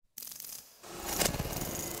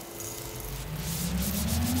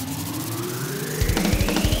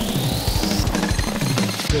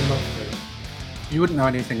month. You wouldn't know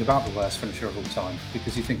anything about the worst finisher of all time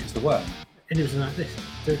because you think it's the worm. And it was like this.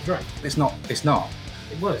 So it's right. It's not. It's not.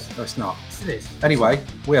 It was. No, it's not. Yes, it is. Anyway,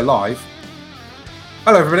 we're live.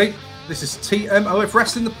 Hello, everybody. This is TMOF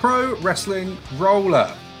Wrestling, the Pro Wrestling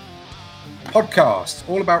Roller podcast,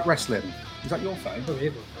 all about wrestling. Is that your phone? Oh, yeah.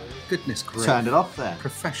 Goodness gracious. Turned it off there.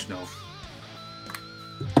 Professional.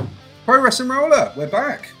 Pro Wrestling Roller. We're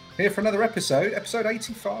back here for another episode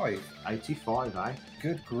 85. 85, eh?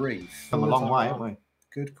 Good grief. Come a long way, haven't we?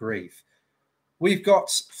 Good grief. We've got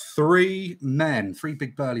three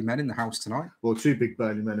big burly men in the house tonight. Well, two big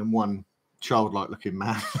burly men and one childlike looking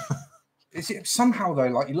man. Is it somehow though,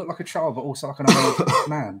 like you look like a child, but also like an old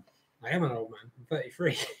man? I am an old man. I'm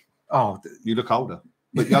 33. Oh, You look older,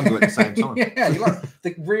 but younger at the same time. yeah, you're like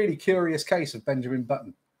the really curious case of Benjamin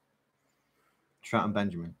Button. Stratton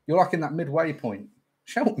Benjamin. You're like in that midway point.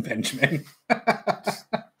 Shelton Benjamin.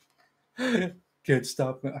 Good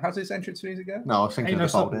stuff. How's his entrance music go? No, I was thinking Ain't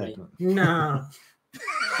of no the stopping me. No.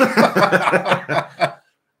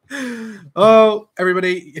 Oh,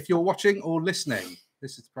 everybody, if you're watching or listening,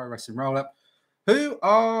 this is the Pro Wrestling Roll-Up. Who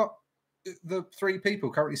are the three people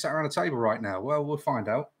currently sat around a table right now? Well, we'll find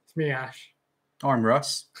out. It's me, Ash. I'm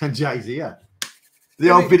Russ. And Jay-Z, yeah. The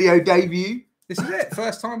old video debut. This is it.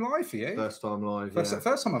 First time live for you. First time live,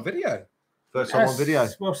 First time on video. First time on video.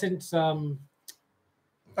 Well, since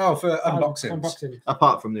Oh, for unboxings. unboxing.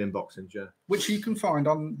 Apart from the unboxings, yeah. Which you can find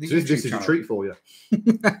on the So YouTube this is channel. a treat for you.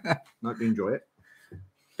 Hope you enjoy it.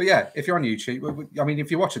 But yeah, if you're on YouTube, I mean, if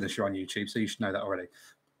you're watching this, you're on YouTube, so you should know that already.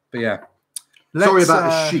 But yeah. Sorry about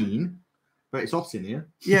the sheen, but it's hot in here.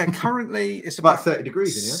 Yeah, currly it's About 30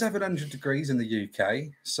 degrees in here. 700 degrees in the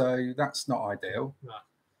UK, so that's not ideal. No.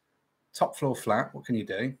 Top floor flat, what can you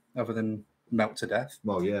do other than melt to death?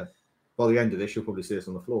 Well, yeah. By the end of this, you'll probably see us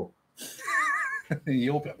on the floor.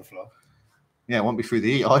 You'll be on the floor. Yeah, it won't be through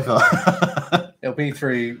the heat either. It'll be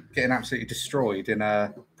through getting absolutely destroyed in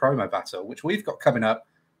a promo battle, which we've got coming up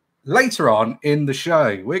later on in the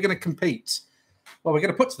show. We're going to compete. Well, we're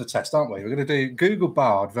going to put to the test, aren't we? We're going to do Google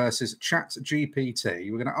Bard versus Chat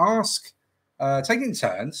GPT. We're going to ask, taking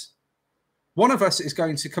turns, one of us is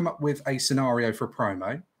going to come up with a scenario for a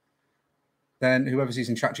promo. Then whoever's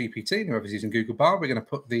using Chat GPT and whoever's using Google Bard, we're going to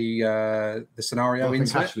put the scenario I think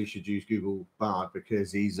into it. Ashley should use Google Bard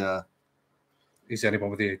because he's He's the only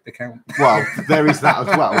one with the account. well, there is that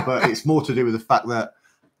as well, but it's more to do with the fact that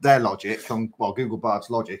their logic Google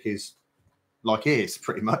Bard's logic is like his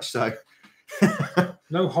pretty much. So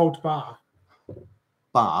No hold bar.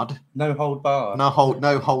 Bard, No hold bar. no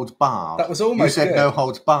hold barred. That was almost you said good. no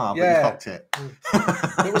holds barred, but Yeah. you cocked it.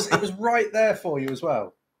 It was right there for you as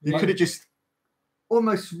well. You could have just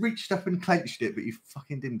almost reached up and clenched it, but you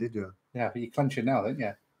fucking didn't, did you? Yeah, but you clench it now, don't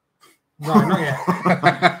you? No, not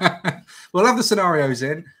yet. We'll have the scenarios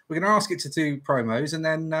in. We're going to ask it to do promos, and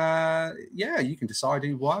then you can decide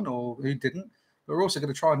who won or who didn't. But we're also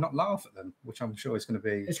going to try and not laugh at them, which I'm sure is going to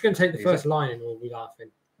be. It's going to take the easy. first line and we'll be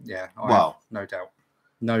laughing. Yeah, Well, no doubt,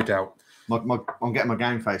 no doubt. I'm getting my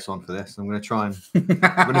game face on for this. I'm going to try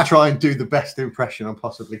and do the best impression I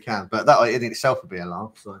possibly can. But that in itself would be a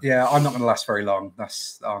laugh. So. Yeah, I'm not going to last very long.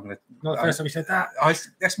 I'm going to. Not the first time we said that.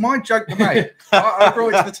 That's my joke, mate. I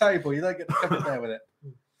brought it to the table. You don't get to come in there with it.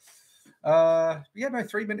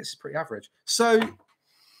 3 minutes is pretty average. So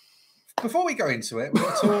before we go into it, we're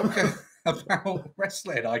going to talk about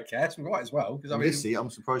wrestling, I guess. We might as well. Because I mean, I'm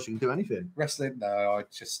surprised you can do anything. wrestling, no, I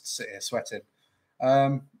just sit here sweating.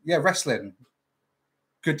 Wrestling.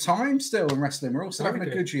 Good time still in wrestling. We're also having a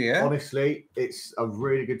good year. Honestly, it's a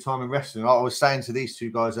really good time in wrestling. I was saying to these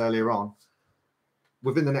two guys earlier on,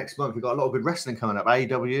 within the next month, we've got a lot of good wrestling coming up.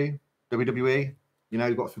 AEW, WWE,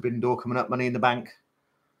 you've got Forbidden Door coming up, Money in the Bank.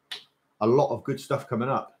 A lot of good stuff coming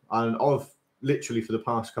up. And I've literally, for the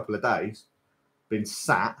past couple of days, been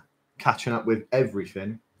sat catching up with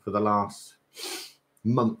everything for the last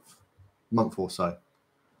month or so.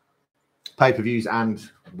 Pay-per-views and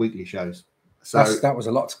weekly shows. So that was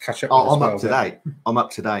a lot to catch up with. I'm up to date. I'm up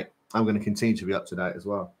to date. I'm going to continue to be up to date as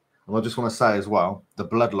well. And I just want to say as well, the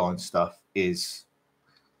Bloodline stuff it's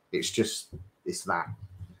that.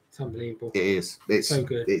 It's unbelievable. It is. It's so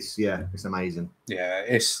good. It's amazing. Yeah,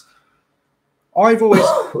 I've always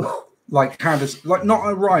had this, not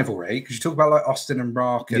a rivalry, because you talk about like Austin and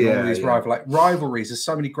Rock and all these rivalries. There's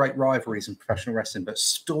so many great rivalries in professional wrestling, but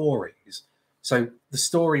stories. So the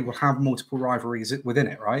story will have multiple rivalries within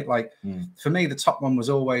it, right? Like for me, the top one was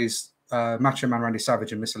always Macho Man Randy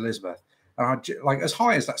Savage and Miss Elizabeth. And as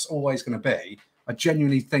high as that's always going to be, I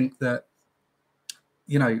genuinely think that,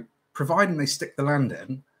 providing they stick the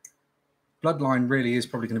landing, Bloodline really is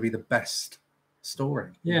probably going to be the best story.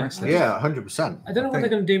 in Yeah. wrestling. Yeah, 100%. I don't know what think- they're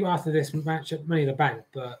going to do after this match at Money in the Bank,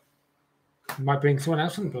 but it might bring someone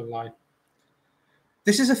else on the bloodline.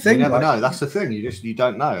 This is a You thing. never like, know. That's the thing. You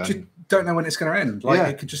don't know. You And, don't know when it's going to end. Like Yeah.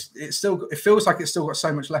 it could just. It feels like it's still got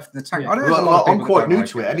so much left in the tank. Yeah. I know there's a well, lot of I'm people that quite don't new like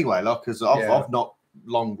to it anyway, like because Yeah. I've not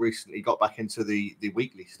long recently got back into the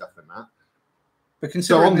weekly stuff and that. But So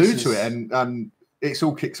considering I'm new this to is- it, and it's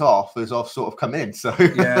all kicked off as I've sort of come in. So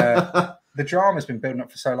Yeah. the drama's been building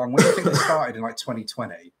up for so long. When you think it started in like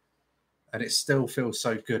 2020, and it still feels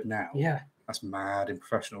so good now. Yeah. That's mad in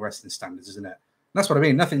professional wrestling standards, isn't it? And that's what I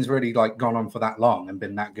mean. Nothing's really like gone on for that long and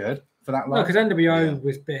been that good for that No, long. because NWO Yeah.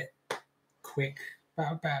 was a bit quick.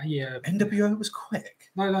 About a year. NWO was quick.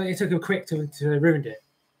 No, it took a quick to ruined it.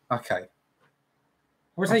 Okay. I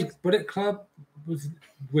would say Bullet Club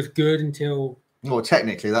was good until well,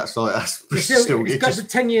 technically, that's it's still it's it got just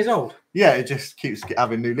 10 years old. yeah, it just keeps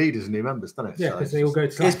having new leaders and new members, doesn't it? Yeah, So because it's they all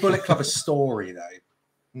just- go to Is Bullet Club a story though?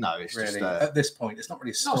 no, it's Really? just At this point, it's not really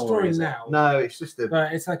a It's not story. a story is it? now, no, it's just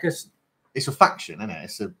but it's like it's a faction, isn't it?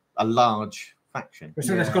 It's a large faction.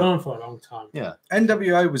 something that's Yeah. gone on for a long time. Yeah,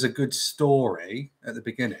 NWO was a good story at the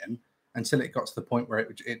beginning until it got to the point where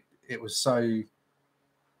it was so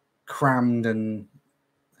crammed and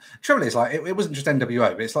trouble is like it wasn't just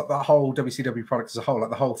NWO, but it's like that whole WCW product as a whole, like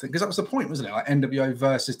the whole thing, because that was the point, wasn't it? Like NWO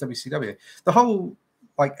versus WCW, the whole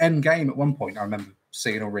like end game at one point. I remember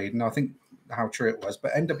seeing or reading. I think how true it was,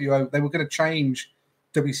 but NWO they were going to change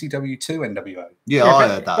WCW to NWO. yeah, I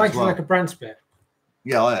heard that as Basically well. like a brand split.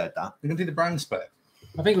 Yeah, I heard that. They're going to do the brand split.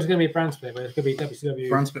 I think it was going to be a brand split, but it's going to be WCW.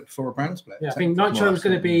 Brand split before a brand split. Yeah, I think Well, Nitro was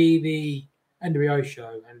going to absolutely. be the NWO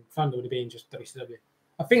show, and Thunder would have been just WCW.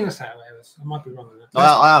 I think that's how it was. I might be wrong on that.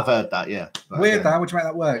 I have heard that. Yeah, but, Weird yeah. that. Would you make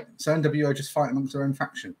that work? So NWO just fight amongst their own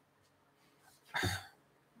faction.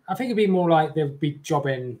 I think it'd be more like they'd be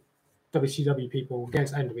jobbing WCW people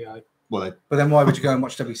against NWO. Well, But then why would you go and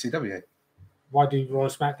watch WCW? Why do Raw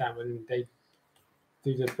and SmackDown when they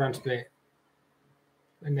do the brand split?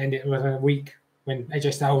 And then it was a week when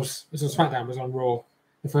AJ Styles was on SmackDown, was on Raw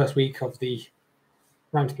the first week of the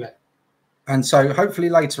brand split. And so hopefully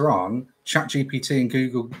later on, Chat GPT and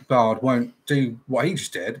Google Bard won't do what he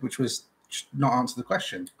just did, which was not answer the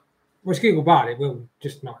question. Well, it's Google Bard, it will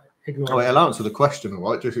just not ignore oh, it. it'll answer the question,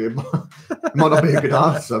 all right? Just it might not be a good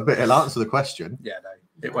answer, but it'll answer the question. Yeah, no,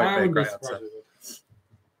 it won't I be a wouldn't great surprised answer. with it.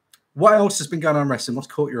 What else has been going on in wrestling? What's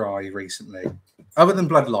caught your eye recently? Other than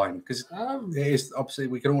Bloodline, because it is obviously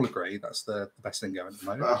we can all agree that's the best thing going at the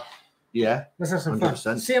moment. Yeah, Let's have some fun.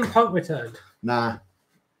 100%. CM Punk returned. nah.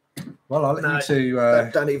 Well, I'll let No, you two.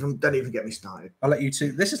 don't even get me started. I'll let you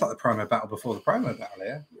two. This is like the promo battle before the promo battle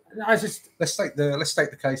here. I just Let's state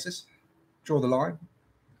the cases. Draw the line.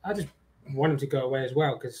 want him to go away as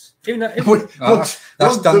well, because even though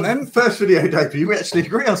That's done then. First video debut, we actually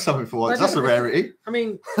agree on something for once. I That's a don't- rarity. I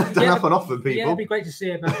mean, Don't yeah, happen often, yeah, people. it'd be great to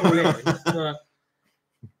see it back all in, but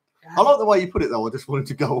I like the way you put it, though. I just wanted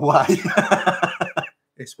to go away.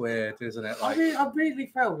 It's weird, isn't it? I Like, really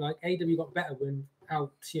felt like AW got better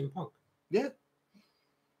without CM Punk.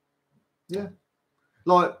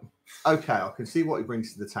 Like, okay, I can see what he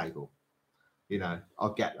brings to the table. You know, I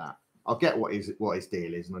get that. I get what his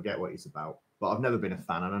deal is, and I get what he's about. But I've never been a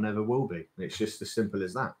fan, and I never will be. It's just as simple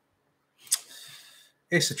as that.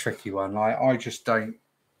 it's a tricky one. Like, I just don't.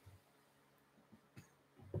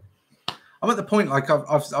 I'm at the point like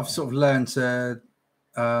I've sort of learned to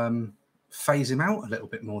phase him out a little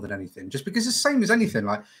bit more than anything, just because it's the same as anything.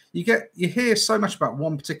 Like you hear so much about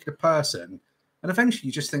one particular person, and eventually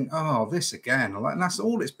you just think, oh, this again, and that's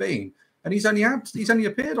all it's been. And he's only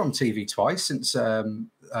appeared on TV twice since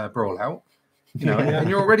Brawl Out, you know, and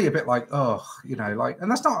you're already a bit like, oh, you know, like, and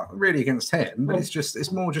that's not really against him, but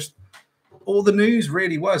it's more just all the news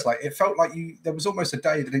really was like it felt like there was almost a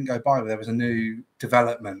day that didn't go by where there was a new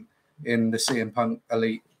development in the CM Punk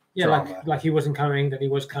Elite. Yeah, drama. like he wasn't coming, then he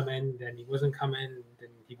was coming, then he wasn't coming, then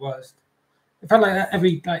he was. It felt like that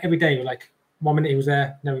every day, like 1 minute he was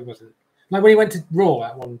there, no he wasn't. Like when he went to Raw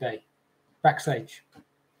that one day, backstage,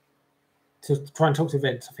 to try and talk to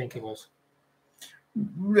Vince, I think it was.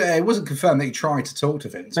 Yeah, it wasn't confirmed that he tried to talk to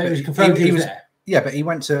Vince, But it was confirmed he was there. Yeah, but he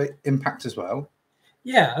went to Impact as well.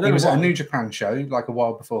 Yeah, I don't He know was at a why. New Japan show like a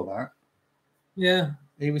while before that. Yeah,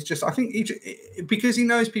 He was just, I think, because he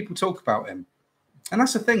knows people talk about him, and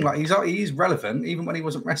that's the thing. Like he's relevant even when he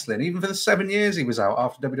wasn't wrestling. Even for the 7 years he was out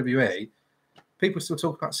after WWE, people still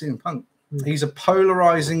talk about CM Punk. Mm. He's a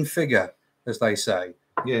polarizing figure, as they say.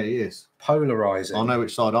 Yeah, he is. Polarizing. I know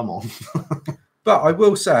which side I'm on. But I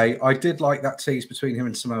will say, I did like that tease between him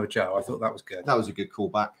and Samoa Joe. I thought that was good. That was a good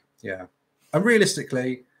callback. Yeah. And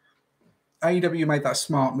realistically, AEW made that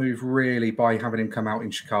smart move really by having him come out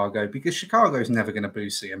in Chicago, because Chicago's never going to boo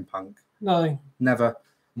CM Punk. No. Never.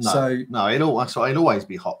 No, it'll always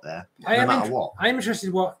be hot there, no matter what. I am interested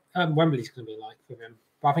in what Wembley's going to be like with him.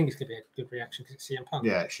 But I think it's going to be a good reaction because it's CM Punk.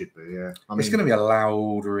 Yeah, it should be, yeah. I mean, it's going to be a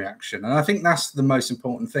loud reaction. And I think that's the most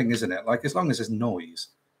important thing, isn't it? Like, as long as there's noise,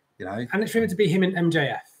 you know? And it's rumored to be him and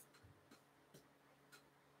MJF.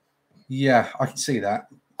 Yeah, I can see that.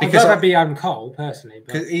 Because I'd be Adam Cole, personally.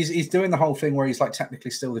 Because he's doing the whole thing where he's like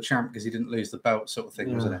technically still the champ because he didn't lose the belt sort of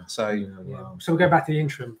thing, wasn't it? So so we'll go back to the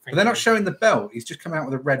interim thing. But they're not showing the belt. He's just come out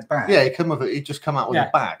with a red bag. Yeah, he just come out with a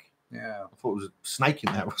bag. Yeah. I thought it was a snake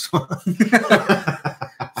in there or something.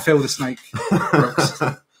 Phil the Snake.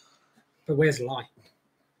 But where's the lie?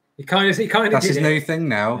 He kind of That's his new thing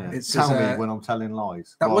now. Yeah. It's Tell me when I'm telling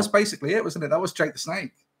lies. That was basically it, wasn't it? That was Jake the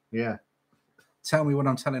Snake. Yeah. Tell me when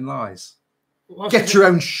I'm telling lies. Well, Get your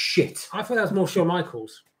own shit. I thought that was more Shawn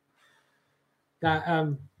Michaels. That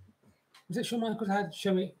was it Shawn Michaels had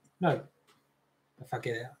show me? No. If I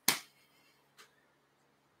get it.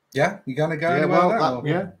 Yeah, you gonna go? Yeah, well,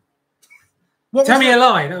 Tell me a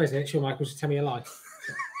lie. That was it. Shawn Michaels. Tell me a lie.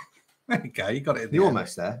 There you go. You got it. You're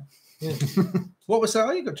almost there. Yeah. What was that?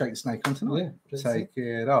 Oh, you got Jake the Snake on tonight. Yeah, Take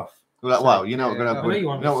it off. Well, you know what we're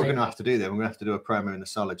going to have to do then? We're going to have to do a promo in the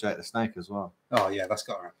style of Jake the Snake as well. Oh yeah, that's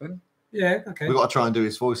got to happen. Yeah, okay. We've got to try and do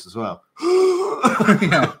his voice as well.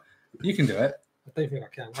 Yeah, you can do it. I don't think I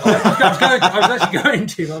can. I was actually going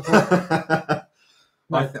to.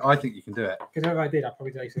 I think you can do it. Because if I did, I'd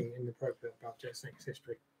probably do something inappropriate about Jake Snake's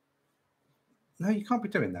history. No, you can't be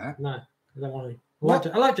doing that. No, I don't want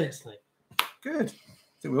to. I like Jake Snake. Good.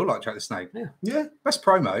 I think we all like Jake the Snake. Yeah. Best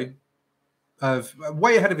promo of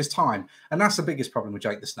way ahead of his time. And that's the biggest problem with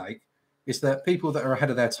Jake the Snake, is that people that are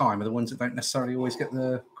ahead of their time are the ones that don't necessarily always get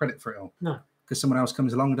the credit for it all. No. Because someone else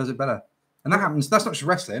comes along and does it better. And that happens. That's not just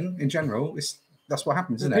wrestling in general. That's what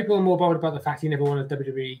happens, isn't it? People are more bothered about the fact he never won a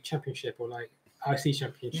WWE championship or like IC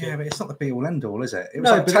championship. Yeah, but it's not the be all end all, is it? It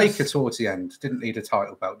was like Taker towards the end. Didn't need a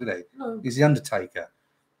title belt, did he? No. He's the Undertaker.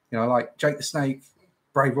 You know, like Jake the Snake,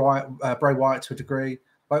 Bray Wyatt to a degree.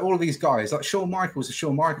 Like all of these guys, like Shawn Michaels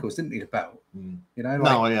didn't need a belt. You know,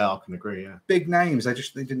 like, I can agree. Yeah, big names, they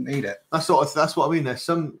didn't need it. That's what I mean. There's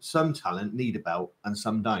some talent need a belt and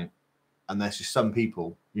some don't, and there's just some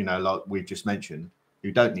people, you know, like we just mentioned,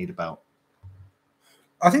 who don't need a belt.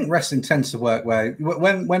 I think wrestling tends to work where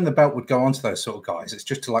when the belt would go onto those sort of guys, it's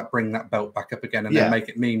just to like bring that belt back up again and then make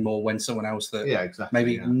it mean more when someone else that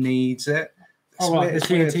maybe needs it. Oh, well, the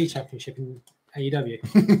TNT championship in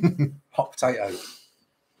AEW. Hot potato.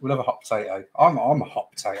 We love a hot potato. I'm a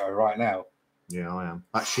hot potato right now. Yeah, I am.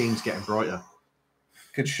 That sheen's getting brighter.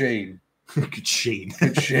 Good sheen. Good sheen.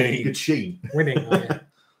 Good sheen. Good sheen. Winning.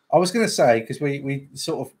 I was going to say, because we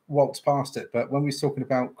sort of waltzed past it, but when we was talking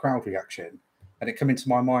about crowd reaction, and it came into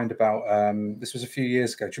my mind about this was a few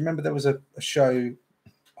years ago. Do you remember there was a show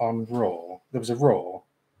on Raw? There was a Raw.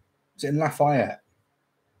 Was it in Lafayette?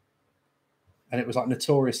 And it was like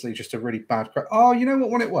notoriously just a really bad crowd. Oh, you know what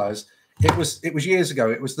one it was? It was years ago.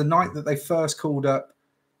 It was the night that they first called up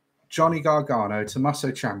Johnny Gargano,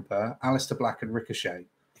 Tommaso Ciampa, Aleister Black, and Ricochet.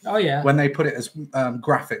 Oh yeah. When they put it as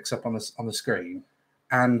graphics up on the screen,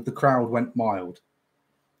 and the crowd went mild.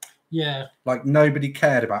 Yeah. Like nobody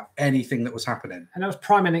cared about anything that was happening. And that was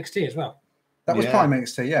Prime NXT as well. That was Prime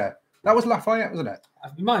NXT. Yeah, that was Lafayette, wasn't it?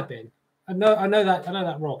 It might have been. I know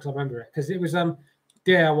that Raw because I remember it because it was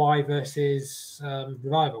DIY versus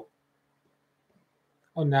Revival.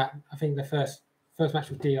 On that, I think the first match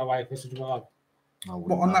was DIY versus Revival.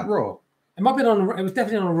 What on that Raw? It might have been on. It was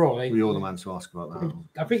definitely on a Raw. You're the man to ask about that.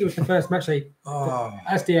 I think it was the first match they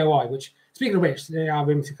as DIY. Which, speaking of which, they are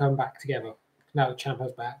willing to come back together now that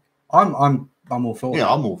Ciampa's back. I'm all for that.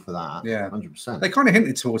 Yeah, I'm all for that. Yeah, 100%. They kind of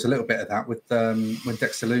hinted towards a little bit of that with when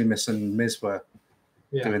Dexter Lumis and Miz were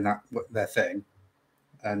doing their thing,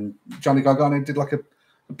 and Johnny Gargano did like a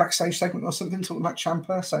backstage segment or something talking about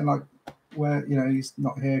Ciampa, saying like, where he's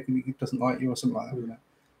not here, he doesn't like you or something like that. Isn't it?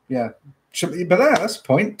 Yeah, but that's the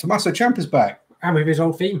point. Tommaso Ciampa's back, and with his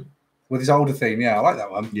old theme, with his older theme. Yeah, I like that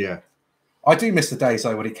one. Yeah, I do miss the days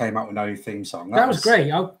though when he came out with no theme song. That was great.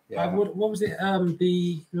 What was it?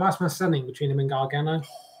 The Last Man Standing between him and Gargano.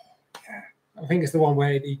 Yeah, I think it's the one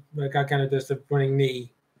where Gargano does the running knee,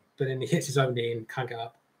 but then he hits his own knee and can't get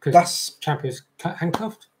up because Ciampa's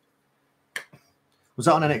handcuffed. Was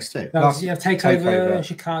that on NXT? That was Takeover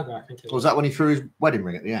Chicago, I think it was. Was that when he threw his wedding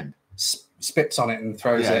ring at the end? Spits on it and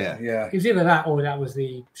throws it. Yeah. It was either that or that was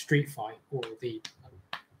the street fight or the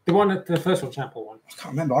one that the first one, Ciampa one. I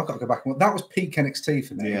can't remember. I've got to go back. That was peak NXT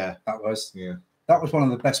for me. Yeah. That was. Yeah. That was one of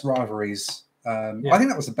the best rivalries I think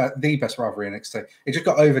that was the best rivalry in NXT. It just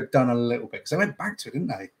got overdone a little bit because they went back to it, didn't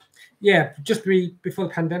they? Yeah, just before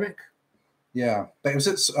the pandemic. Yeah, but it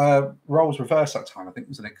was roles reversed that time, I think,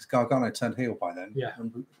 wasn't it? Because Gargano turned heel by then. Yeah.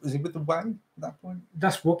 And was he with the Way at that point?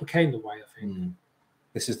 That's what became the Way, I think.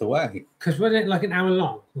 This is the Way. Because wasn't it like an hour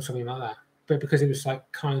long or something like that? But because it was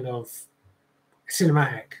like kind of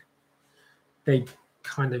cinematic, they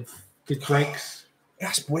kind of did breaks.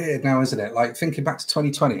 That's weird now, isn't it? Like thinking back to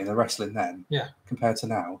 2020 and the wrestling then, compared to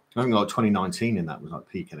now. I think like 2019 in that was like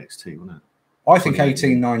peak NXT, wasn't it? I think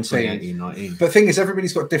 18, 19. 19. But the thing is,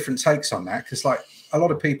 everybody's got different takes on that because, like, a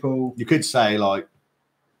lot of people. You could say, like,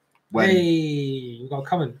 when. Hey, we got a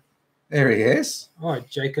comment. There he is. All right,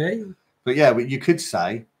 JK. But yeah, you could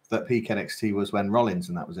say that peak NXT was when Rollins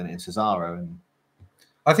and that was in it, and Cesaro. And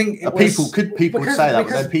I think people would say that, but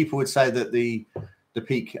then people would say that the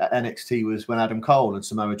peak NXT was when Adam Cole and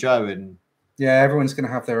Samoa Joe and. Yeah, everyone's going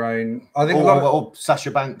to have their own. I think or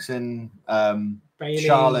Sasha Banks and Bailey,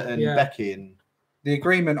 Charlotte and Becky. And the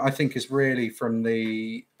agreement, I think, is really from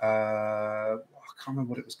the I can't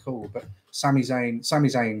remember what it was called, but Sami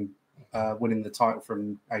Zayn winning the title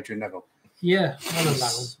from Adrian Neville. Yeah, I know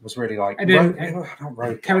that one. Was really like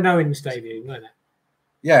Kevin Owens debut, wasn't it?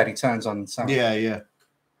 Yeah, and he turns on Sami. Yeah.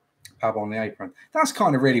 Pab on the apron. That's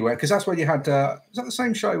kind of really weird because that's where you had. Was that the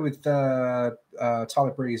same show with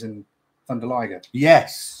Tyler Breeze and Thunder Liger?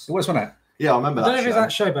 Yes, it was, wasn't it? Yeah, I remember that. I don't know if it's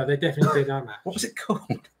that show, but they definitely did that match. What was it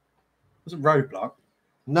called? Was it Roadblock?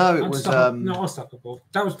 No, it was not Unstoppable.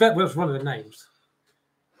 That was one of the names.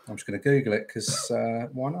 I'm just going to Google it because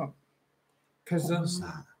why not? Because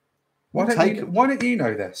why don't you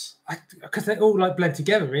know this? Because they all like blend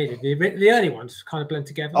together, really. The early ones kind of blend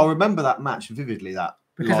together. I remember that match vividly. That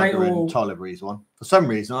because Liger and Tyler Breeze one. For some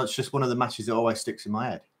reason, it's just one of the matches that always sticks in my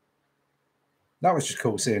head. That was just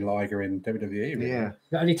cool seeing Liger in WWE. Really. Yeah,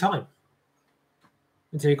 the only time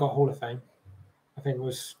until he got Hall of Fame, I think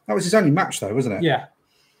was. That was his only match, though, wasn't it? Yeah.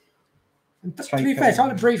 And to be fair,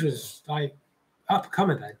 Tyler Breeze was like up and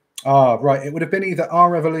coming then. Ah, right. It would have been either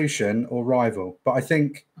Our Revolution or Rival, but I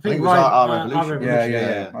think it was Our Revolution.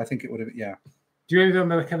 Yeah. I think it would have. Yeah. Do you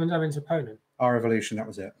remember Kevin Owens' opponent? Our Revolution. That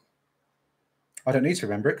was it. I don't need to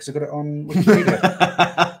remember it because I got it on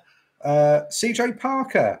Wikipedia. CJ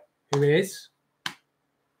Parker, who is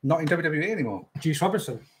not in WWE anymore. Juice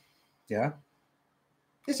Robinson. Yeah.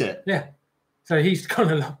 Is it? Yeah. So he's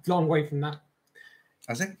gone a long way from that.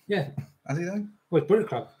 Has he? Yeah. Has he though? Well, Bullet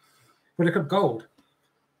Club. Bullet Club Gold.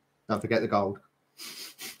 Don't forget the gold.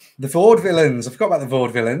 The Vaudevillains. I forgot about the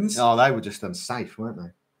Vaudevillains. Oh, they were just unsafe, weren't they?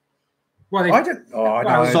 Well, I don't. Oh,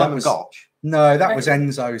 no. Simon Gotch. No, that was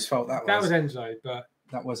Enzo's fault. That was Enzo, but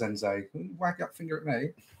that was Enzo. Wag up finger at me.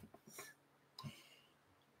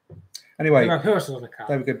 Anyway, who else was on the card?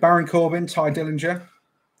 There we go. Baron Corbin, Ty Dillinger.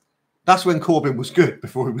 That's when Corbin was good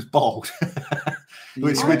before he was bald,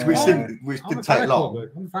 which didn't take long.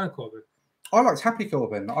 I'm a fan of Corbin. I liked Happy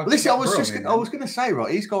Corbin. Listen, I was going to say,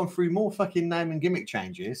 right, he's gone through more fucking name and gimmick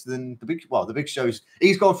changes than the Big Show's.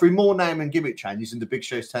 He's gone through more name and gimmick changes than the Big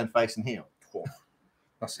Show's turned face and heel.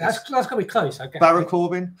 That's got to be close. I guess. Baron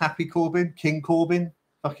Corbin, Happy Corbin, King Corbin,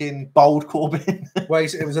 fucking Bold Corbin. Well,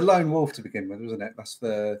 it was a lone wolf to begin with, wasn't it? That's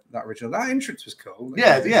that original. That entrance was cool.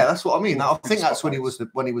 Yeah, that's what I mean. I think that's when he was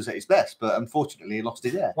at his best, but unfortunately, he lost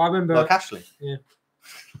his hair. Well, I remember like Ashley. Yeah.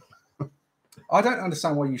 I don't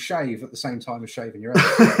understand why you shave at the same time as shaving your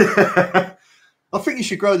hair. I think you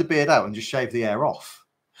should grow the beard out and just shave the hair off.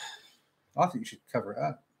 I think you should cover it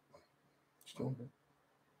up.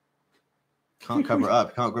 Can't cover it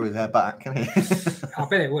up. Can't grow his hair back, can he? I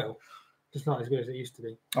bet it will. Just not as good as it used to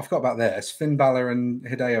be. I forgot about this. Finn Balor and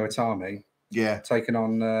Hideo Itami. Yeah. Taking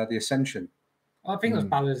on the Ascension. I think that's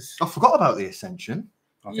Balor's. I forgot about the Ascension.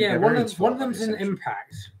 Yeah, one of them's in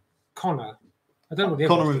Impact. Connor. I don't know what the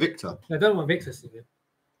Connor and Victor. I don't know what Victor's doing.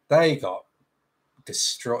 They got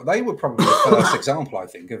destroyed. They were probably the first example, I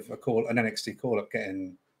think, of an NXT call-up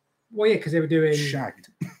getting. Well, yeah, because they were doing shagged.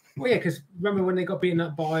 Well, yeah, because remember when they got beaten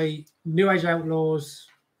up by New Age Outlaws,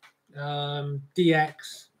 DX,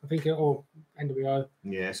 I think, or NWO.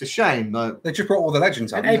 Yeah, it's a shame though. They just brought all the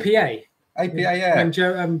legends up. And APA. APA, yeah. And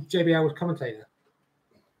JBL was commentator.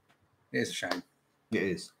 It is a shame. It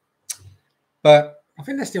is. But I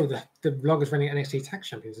think they're still the longest running NXT Tag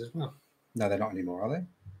Champions as well. No, they're not anymore, are they?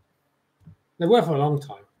 They were for a long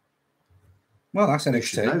time. Well, that's NXT. You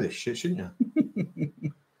should know this shit, shouldn't you?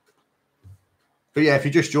 But yeah, if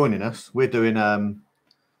you're just joining us, we're doing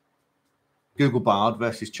Google Bard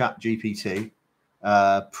versus Chat GPT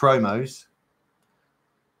promos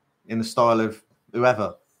in the style of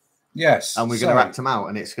whoever. Yes, and we're going to act them out,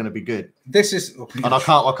 and it's going to be good. This is, and I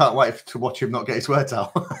can't wait to watch him not get his words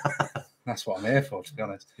out. That's what I'm here for, to be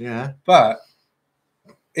honest. Yeah. But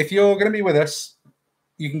if you're going to be with us,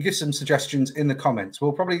 you can give some suggestions in the comments.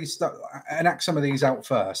 We'll probably enact some of these out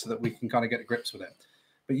first so that we can kind of get to grips with it.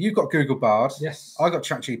 But you've got Google Bard. Yes. I got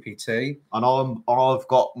Chat GPT. And I've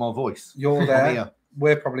got my voice. You're there.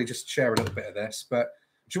 We're probably just share a little bit of this. But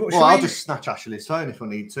I'll just snatch Ashley's phone if I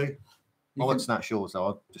need to. I won't snatch yours, though.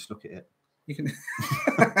 I'll just look at it. You can.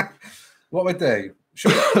 What we do?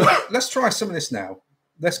 Let's try some of this now.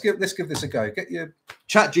 Let's give this a go. Get your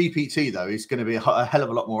Chat GPT though is going to be a hell of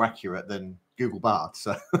a lot more accurate than Google Bard.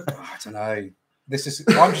 So I don't know.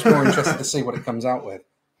 I'm just more interested to see what it comes out with.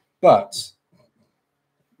 But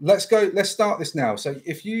let's go. Let's start this now. So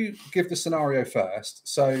if you give the scenario first.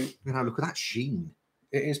 So look at that sheen.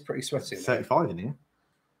 It is pretty sweaty. 35 in here.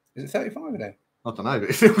 Is it 35 in here? I don't know, but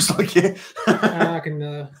it feels like it. I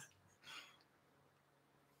can.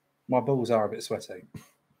 My balls are a bit sweaty.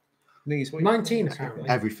 Knees. 19 apparently.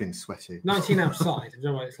 Everything's sweaty. 19 outside. I don't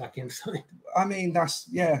know what it's like inside. I mean, that's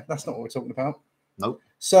not what we're talking about. Nope.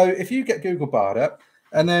 So if you get Google Bard up,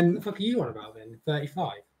 and then what the fuck are you on about then?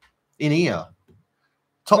 35 in here.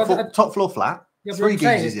 Top floor flat. Yeah, but I'm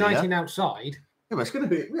saying it's 19 outside. Yeah, but it's going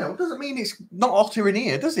to be. Yeah, it doesn't mean it's not hotter in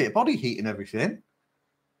here, does it? Body heat and everything.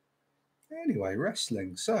 Anyway,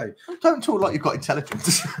 wrestling. So don't talk like you've got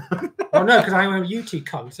intelligence. Oh no, because I'm a YouTube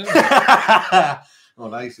cunt. Oh,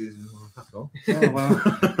 nice. Oh, well,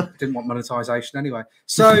 didn't want monetization anyway.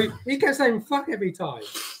 So he gets saying fuck every time.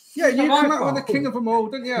 Yeah, you come out with the king of them all,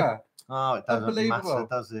 didn't you? Oh, it doesn't matter,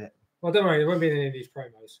 does it? Well, don't worry, there won't be any of these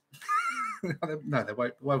promos. No, they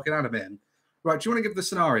won't. Well, get out of in. Right, do you want to give the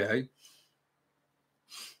scenario?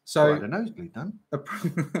 So the nosebleed done.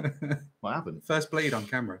 What happened? First bleed on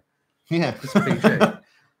camera. Yeah, it's PG.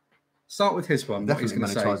 Start with his one. Definitely what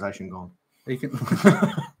he's going to say. Gone.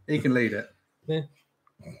 He can lead it. Yeah.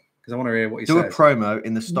 Because I want to hear what he says. Do a promo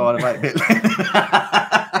in the style of 8-bit.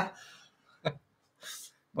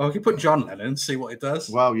 Well, if you put John Lennon, see what it does.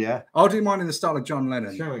 Well, yeah. I'll do mine in the style of John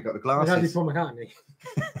Lennon. Sure, we got the glasses. Paul McCartney.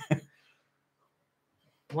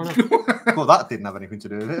 Well, that didn't have anything to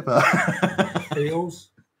do with it, but Beatles.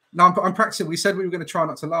 No, I'm practicing. We said we were going to try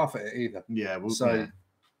not to laugh at it either. Yeah. Well, so,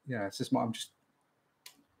 yeah, it's just I'm just.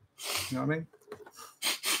 You know what I mean?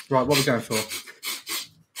 Right, what are we going for?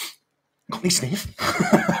 Got me sniff.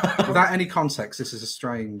 Without any context, this is a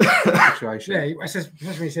strange situation. Yeah, especially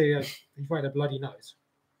when you say he's wearing a bloody nose.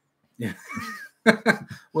 Yeah.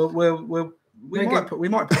 we might put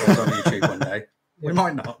those on YouTube one day. Yeah. We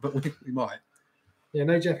might not, but we might. Yeah,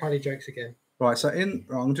 no Jeff Hardy jokes again. Right, so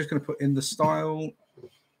I'm just going to put in the style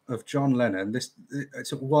of John Lennon. It's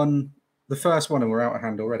the first one, and we're out of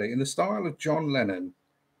hand already. In the style of John Lennon,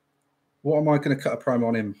 what am I going to cut a promo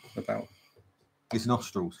on him about? His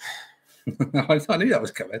nostrils. I knew that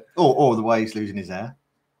was coming. Or the way he's losing his hair.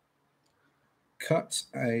 Cut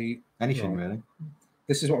anything really.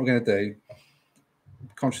 This is what we're going to do.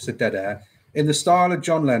 Conscious of dead air. In the style of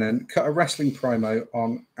John Lennon, cut a wrestling promo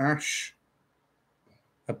on Ash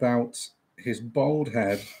about his bald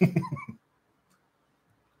head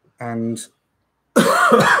and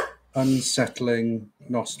unsettling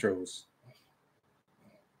nostrils.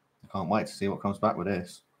 I can't wait to see what comes back with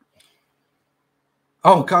this.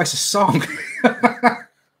 Oh, guys, a song.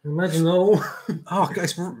 Imagine all. Oh,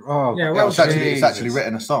 guys. Oh, yeah, well, it's actually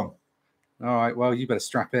written a song. All right, well, you better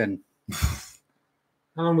strap in.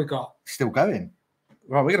 How long we got? Still going.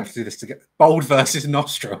 Right, we're going to have to do this together. Bold versus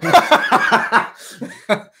nostril.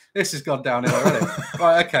 This has gone downhill already.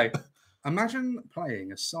 Right, okay. Imagine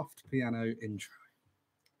playing a soft piano intro.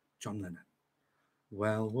 John Lennon.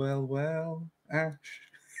 Well, Ash.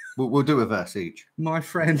 We'll do a verse each. My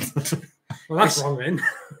friend. Well, that's wrong then.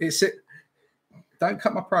 Don't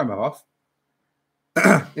cut my promo off.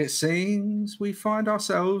 It seems we find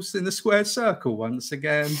ourselves in the squared circle once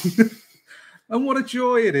again. And what a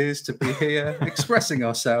joy it is to be here expressing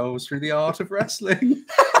ourselves through the art of wrestling.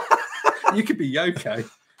 You could be Yoko.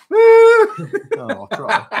 Oh, I'll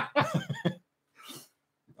try.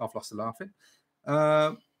 I've lost the laughing.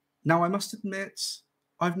 Now, I must admit,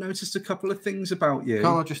 I've noticed a couple of things about you.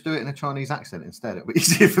 Can't I just do it in a Chinese accent instead? It'll be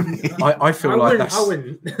easier for me. I feel like that's... I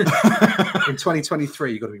wouldn't. In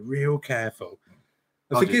 2023, you've got to be real careful.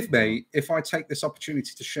 Forgive me if I take this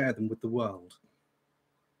opportunity to share them with the world.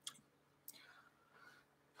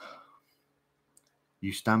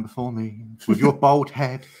 You stand before me with your bald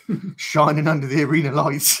head shining under the arena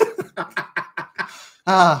lights.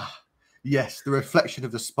 Ah, yes, the reflection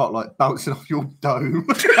of the spotlight bouncing off your dome.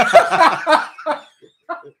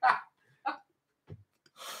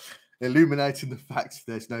 Illuminating the fact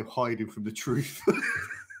there's no hiding from the truth.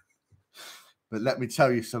 But let me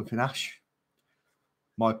tell you something, Ash.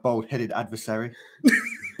 my bald-headed adversary.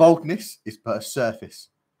 Baldness is but a surface,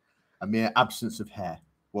 a mere absence of hair,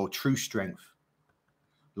 while true strength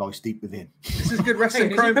lies deep within. This is good wrestling Hey,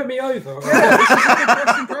 did you promo. put me over? Yeah, this is a good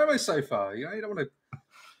wrestling promo so far. You know, you don't want to.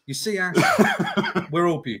 You see, Ash, we're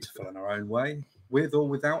all beautiful in our own way, with or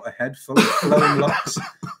without a head full of flowing locks.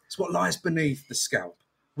 It's what lies beneath the scalp,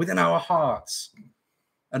 within our hearts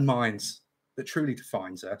and minds, that truly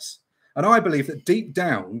defines us. And I believe that deep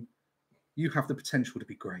down, you have the potential to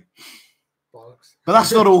be great. Bollocks. But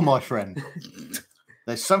that's not all, my friend.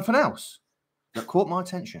 There's something else that caught my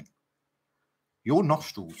attention. Your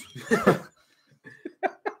nostrils.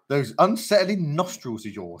 Those unsettling nostrils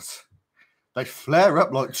of yours. They flare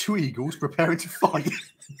up like two eagles preparing to fight.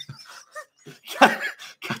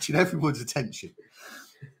 Catching everyone's attention.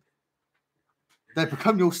 They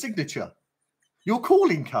become your signature. Your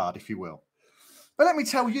calling card, if you will. But let me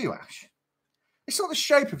tell you, Ash, it's not the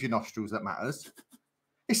shape of your nostrils that matters.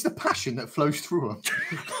 It's the passion that flows through them.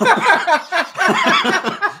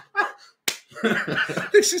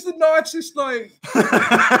 This is the nicest, like,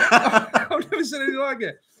 I've never seen anything like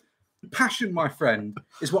it. Passion, my friend,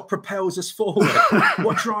 is what propels us forward,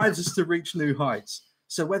 what drives us to reach new heights.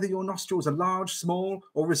 So whether your nostrils are large, small,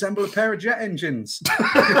 or resemble a pair of jet engines,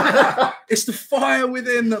 it's the fire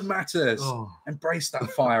within that matters. Oh. Embrace that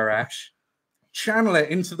fire, Ash. Channel it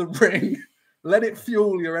into the ring. Let it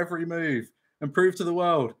fuel your every move and prove to the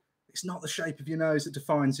world it's not the shape of your nose that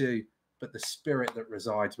defines you, but the spirit that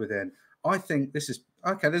resides within. I think this is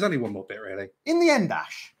okay. There's only one more bit, really. In the end,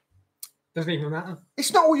 Ash, Doesn't even matter.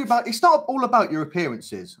 it's not all about your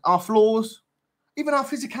appearances, our flaws, even our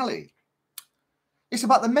physicality. It's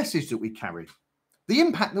about the message that we carry, the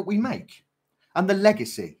impact that we make, and the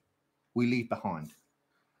legacy we leave behind.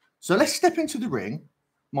 So let's step into the ring,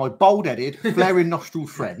 my bald-headed, flaring nostril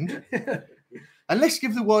friend, and let's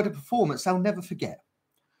give the world a performance they'll never forget.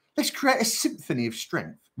 Let's create a symphony of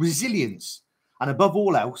strength, resilience, and above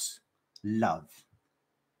all else, love.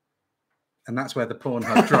 And that's where the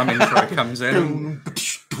Pornhub drum intro comes in.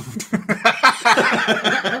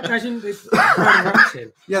 Imagine this crowd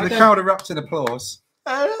erupting. Yeah, the crowd erupts in applause.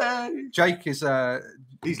 Jake is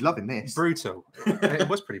He's loving this. brutal. It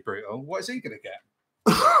was pretty brutal. What is he going to get?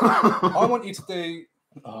 I want you to do...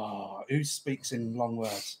 Oh, who speaks in long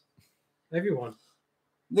words? Everyone.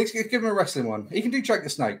 Let's give him a wrestling one. He can do Jake the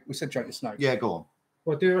Snake. We said Jake the Snake. Yeah, go on.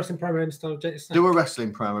 Well, do a wrestling promo in the style of Jake the Snake. Do a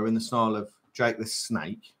wrestling promo in the style of Jake the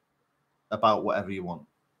Snake about whatever you want.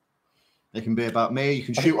 It can be about me. You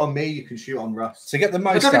can shoot on me. You can shoot on Russ. To get the I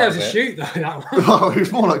most don't think out that was of a it, shoot, though, that one. Oh, it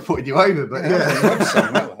was more like putting you over, but yeah.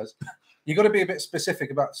 that was. You got to be a bit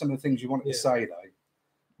specific about some of the things you wanted to say, though.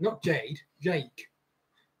 Not Jade, Jake.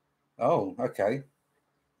 Oh, okay.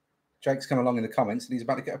 Jake's come along in the comments and he's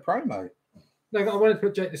about to get a promo. No, I wanted to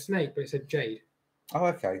put Jake the Snake, but it said Jade. Oh,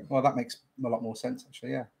 okay. Well, that makes a lot more sense,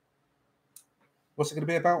 actually, yeah. What's it going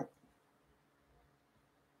to be about?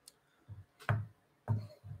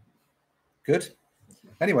 Good.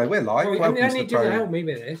 Anyway, we're live. Oh, Welcome I to the need you to program. help me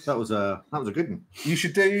with this. That was a good one. You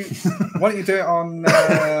should do... Why don't you do it on...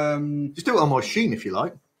 Just do it on my sheen if you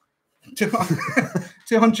like. do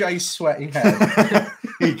it on Jay's sweaty head.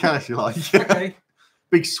 You can if you like. Okay.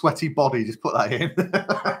 Big sweaty body, just put that in.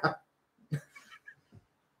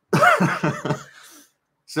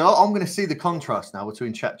 So I'm going to see the contrast now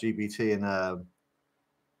between Chat GPT and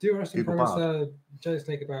Do a wrestling Google promo Jay the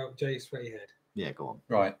Snake about Jay's sweaty head. yeah, go on.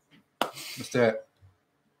 Right. Let's do it.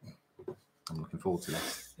 I'm looking forward to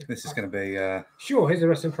this. This is going to be... Sure, here's a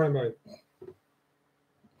wrestling promo.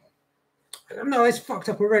 No, it's fucked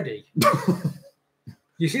up already.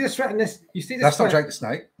 You see the sweat in this? You see the That's sweat? not Jake the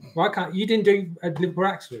Snake. Well, I can't. You didn't do a Liverpool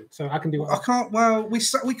accent, so I can do I it. can't... Well, we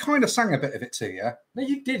kind of sang a bit of it to you. No,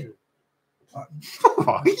 you didn't.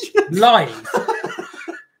 Right. Live.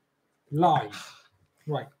 Live.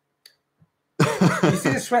 Right. You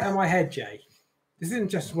see the sweat on my head, Jay? This isn't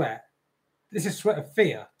just sweat. This is sweat of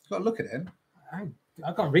fear. You've got to look at him.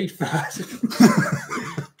 I can't read first.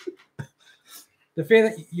 The fear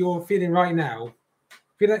that you're feeling right now,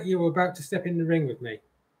 feel that you're about to step in the ring with me.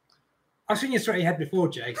 I've seen your sweaty head before,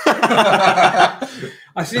 Jay.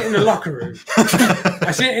 I've seen it in the locker room.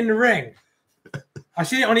 I've seen it in the ring. I've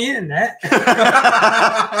seen it on the internet.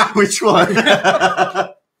 Which one?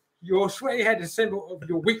 Your sweaty head is a symbol of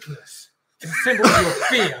your weakness. It's a symbol of your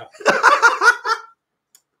fear.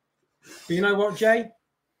 But you know what, Jay?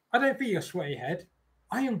 I don't fear your sweaty head.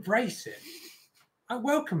 I embrace it. I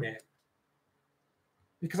welcome it.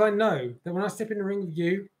 Because I know that when I step in the ring with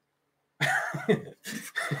you, I'm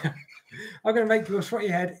going to make your sweaty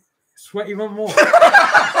head sweat even more.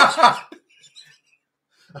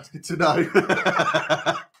 That's good to know.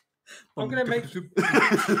 I'm gonna make you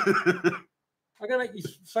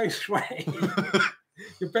so sweaty.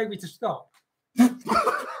 You beg me to stop.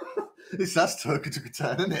 This has took a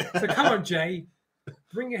turn, isn't it? So come on, Jay.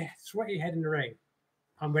 Bring your sweaty head in the ring.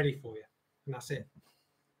 I'm ready for you. And that's it.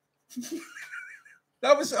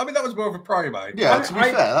 That was more of a promo. Yeah, to be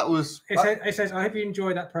fair, that was. It says, I hope you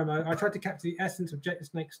enjoyed that promo. I tried to capture the essence of Jake the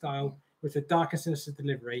Snake style with a dark and sinister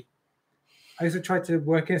delivery. I also tried to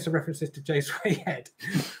work in some references to Jay's sweaty head,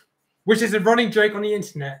 which is a running joke on the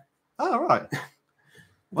internet. Oh, right. I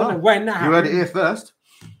don't know when that happened. You heard it here first.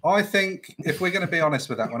 I think if we're going to be honest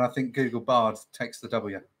with that one, I think Google Bard takes the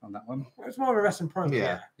W on that one. It's more of a wrestling promo.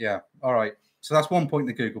 Yeah. Yeah. All right. So that's 1 point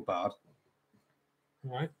to Google Bard.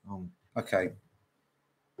 All right. Okay.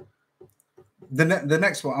 The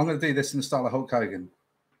next one, I'm going to do this in the style of Hulk Hogan.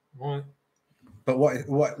 All right. But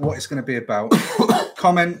what it's going to be about,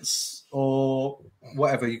 comments or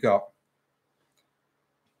whatever you got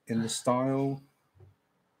in the style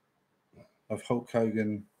of Hulk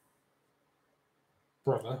Hogan.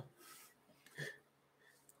 Brother.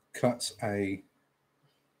 Cut a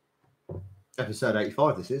Episode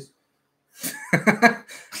 85, this is.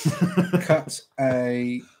 cut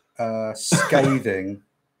a scathing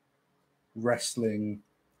wrestling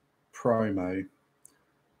promo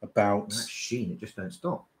about That sheen, it just don't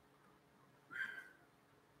stop.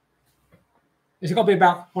 Is it got to be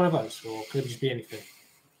about one of us, or could it just be anything?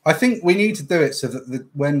 I think we need to do it so that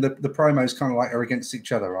when the promos kind of like are against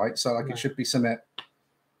each other, right? So like Right. It should be something,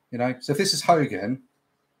 you know. So if this is Hogan,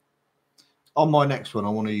 On my next one, I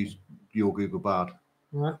want to use your Google Bard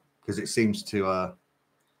All right. because it seems to.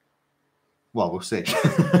 Well, we'll see.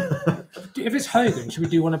 If it's Hogan, should we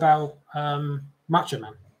do one about Macho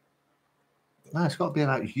Man? No, it's got to be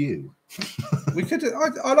about you. we could.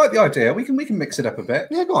 I like the idea. We can mix it up a bit.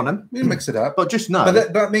 Yeah, go on then. We can mix it up. But just know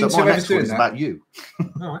that means my whoever's next doing one is that, about you.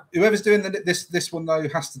 All right. whoever's doing this one though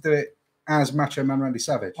has to do it as Macho Man Randy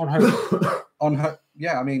Savage. On Hogan. On her,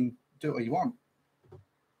 yeah. I mean, do what you want.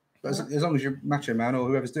 But as long as you're Macho Man or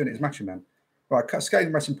whoever's doing it is Macho Man. Right, cut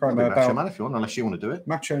skating wrestling promo Macho about Man if you want, unless you want to do it.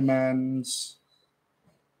 Macho Man's.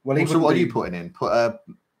 Well, So what are you putting in? Cut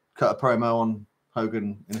a promo on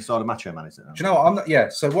Hogan in the style of Macho Man, is it? Do you know what? I'm not. Yeah.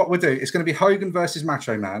 So what we'll do? It's going to be Hogan versus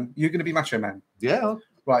Macho Man. You're going to be Macho Man. Yeah.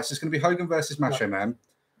 Right. So it's going to be Hogan versus Macho Man.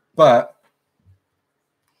 But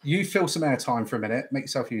you fill some airtime for a minute. Make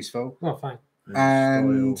yourself useful. Oh, fine.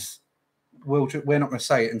 And we're not going to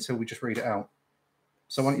say it until we just read it out.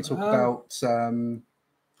 So why don't you talk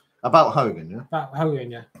about Hogan? Yeah. About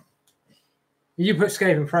Hogan, yeah. You put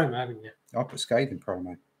scathing promo, haven't you? I'll put scathing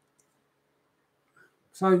promo.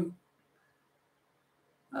 So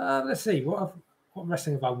let's see. What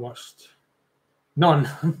wrestling have I watched? None,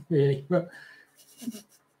 really. But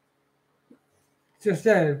just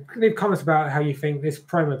leave comments about how you think this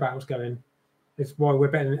promo battle's going. It's why we're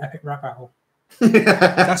better than Epic Rap Battle.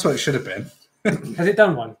 That's what it should have been. Has it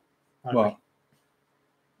done one? What?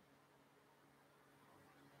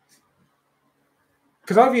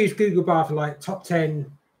 Because I've used Google Bar for like top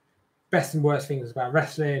 10 best and worst things about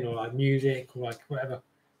wrestling or like music or like whatever.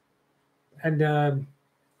 And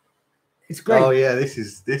it's great. Oh yeah, this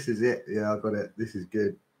is it. Yeah, I got it. This is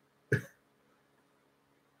good.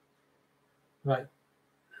 Right.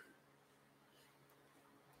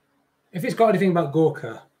 If it's got anything about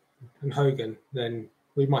Gorka and Hogan, then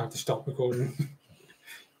we might have to stop recording.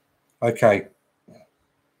 Okay.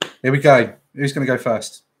 Here we go. Who's going to go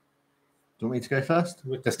first? Do you want me to go first?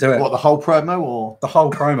 Let's do it. What, the whole promo or The whole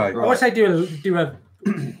promo. I would say do a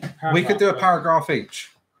We could do a paragraph each.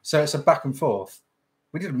 So it's a back and forth.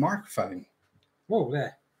 We did a microphone. Oh,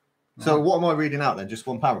 there. So what am I reading out then? Just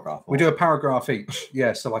one paragraph? We do a paragraph each.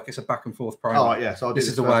 Yeah, so like it's a back and forth promo. Oh, right, yeah. So I'll do This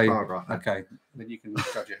this is the first way. paragraph. Then. Okay, then you can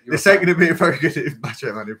judge it. This ain't going to be a very good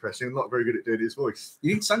Macho Man impression. I'm not very good at doing his voice.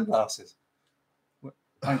 You need sunglasses.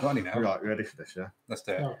 I ain't got any now. Right, you ready for this, yeah? Let's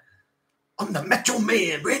do it. Oh. I'm the Macho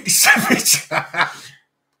Man, Randy Savage. And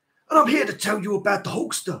I'm here to tell you about the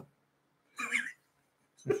Hulkster.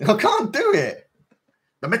 I can't do it.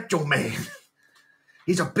 The Macho Man.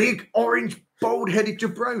 He's a big, orange, bald-headed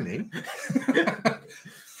jabroni.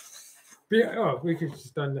 We could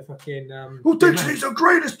just done the fucking. Who thinks he's the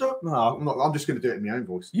greatest? No, I'm not. I'm just going to do it in my own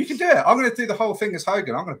voice. You can do it. I'm going to do the whole thing as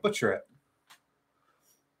Hogan. I'm going to butcher it.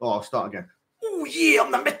 Oh, I'll start again. Oh, yeah,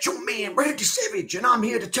 I'm the Macho Man, Randy Savage, and I'm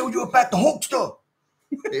here to tell you about the Hulkster.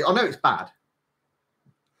 I know it's bad.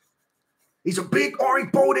 He's a big,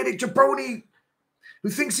 orange, bald-headed jabroni who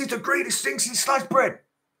thinks he's the greatest thing since sliced bread.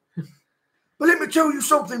 But let me tell you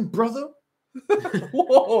something, brother.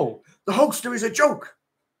 Whoa. The Hulkster is a joke.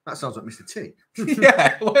 That sounds like Mr. T.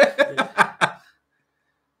 Yeah.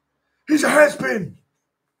 He's a has-been.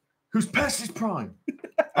 who's past his prime.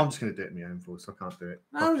 I'm just going to do it in my own voice. I can't do it.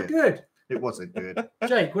 That was good. It wasn't good.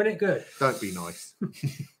 Jake, wasn't it good? Don't be nice.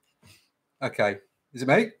 Okay. Is it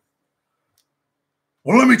me?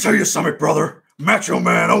 Well, let me tell you something, brother. Macho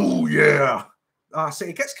Man, oh yeah. See,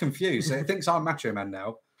 it gets confused. It thinks I'm Macho Man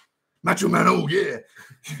now. Macho Man, oh yeah.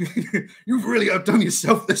 You've really outdone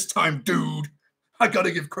yourself this time, dude. I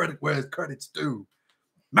gotta give credit where credit's due.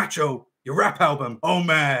 Macho, your rap album, oh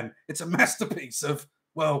man, it's a masterpiece of,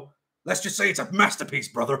 well, let's just say it's a masterpiece,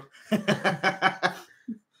 brother. I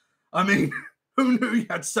mean, who knew you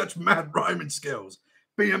had such mad rhyming skills?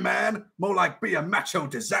 Be a man, more like be a macho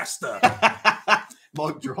disaster.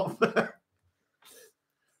 Mic drop.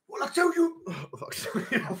 Well, I tell you,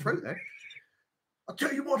 I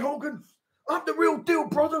tell you what, Hogan, I'm the real deal,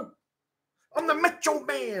 brother. I'm the Macho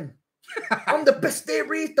Man. I'm the best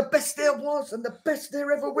there is, the best there was, and the best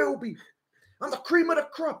there ever will be. I'm the cream of the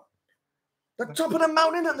crop, the top of the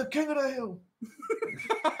mountain, and the king of the hill.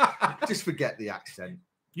 Just forget the accent.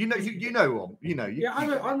 You know. Yeah, I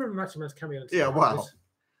remember Macho Man's cameo. Yeah, wow.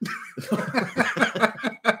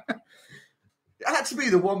 It had to be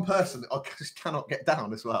the one person that I just cannot get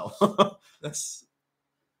down as well. That's.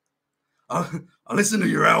 I listen to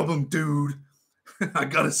your album, dude. I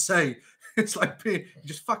gotta say, it's like being, you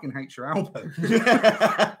just fucking hate your album.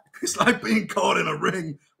 It's like being caught in a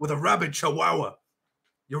ring with a rabid chihuahua.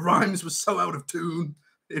 Your rhymes were so out of tune,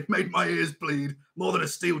 it made my ears bleed more than a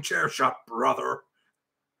steel chair shot, brother.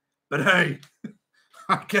 But hey,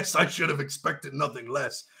 I guess I should have expected nothing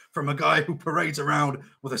less from a guy who parades around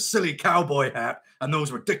with a silly cowboy hat and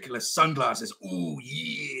those ridiculous sunglasses. Ooh,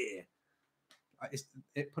 yeah.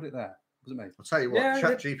 Put it there. Was it me? I'll tell you what,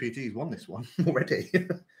 Chat GPT's won this one already.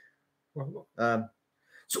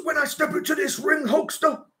 So when I step into this ring,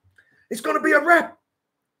 Hulkster, it's going to be a rap.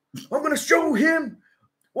 I'm going to show him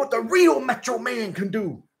what the real Macho Man can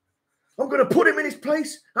do. I'm going to put him in his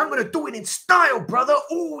place. I'm going to do it in style, brother.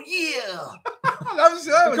 Oh, yeah. that was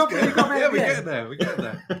good. Yeah, we get there. We get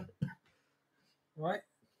there. Right?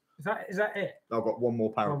 Is that it? I've got one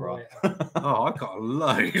more paragraph. Oh, I've got a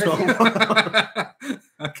load.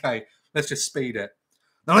 Okay, let's just speed it.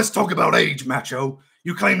 Now let's talk about age, Macho.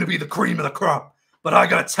 You claim to be the cream of the crop, but I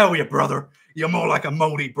gotta tell you, brother, you're more like a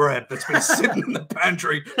moldy bread that's been sitting in the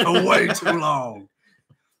pantry for way too long.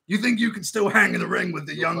 You think you can still hang in the ring with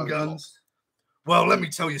the young guns? Well, let me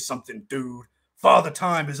tell you something, dude. Father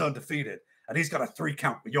Time is undefeated, and he's got a 3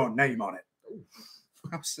 count with your name on it.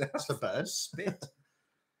 That's the best spit.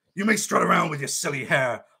 You may strut around with your silly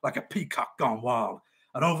hair like a peacock gone wild,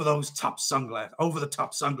 and over the top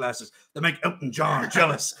sunglasses that make Elton John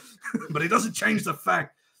jealous. But it doesn't change the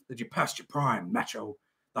fact that you passed your prime, Macho.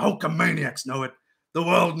 The Hulkamaniacs know it, the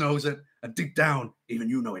world knows it, and deep down, even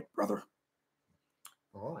you know it, brother.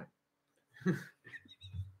 All right.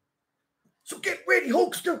 So get ready,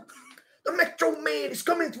 Hulkster. The Macho Man is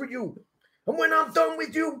coming for you. And when I'm done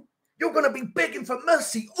with you, you're going to be begging for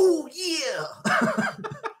mercy. Oh, yeah.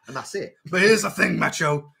 And that's it. But here's the thing,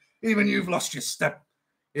 Macho. Even you've lost your step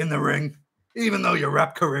in the ring. Even though your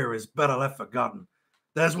rap career is better left forgotten,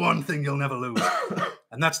 there's one thing you'll never lose.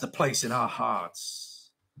 And that's the place in our hearts.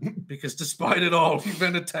 Because despite it all, you've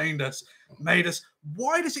entertained us, made us.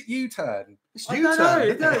 Why does it U-turn? It's U-turn.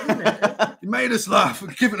 Isn't it? You made us laugh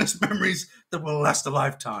and given us memories that will last a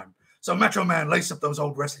lifetime. So, Macho Man, lace up those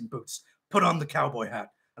old wrestling boots, put on the cowboy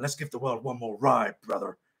hat, and let's give the world one more ride,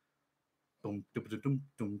 brother. I'm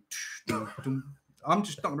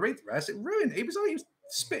just not going to read the rest. It ruined. He was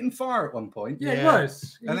spitting fire at one point. Yeah, he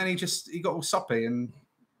was. And then he got all soppy and.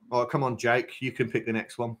 Oh, come on, Jake. You can pick the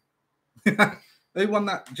next one. Who won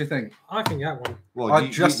that, do you think? I think that one. Well,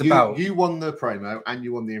 you won the promo and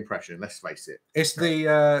you won the impression. Let's face it. It's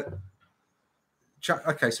the.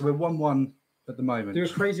 Okay, so we're 1-1 at the moment. Do a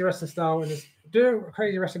crazy wrestling style and do a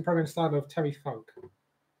crazy wrestling program style of Terry Funk.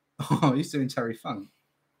 Oh, he's doing Terry Funk.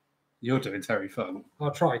 You're doing Terry Funk.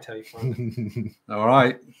 I'll try Terry Funk. All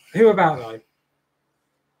right. Who about though?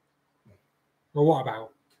 Or what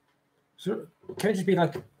about? So can it just be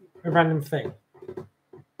like a random thing?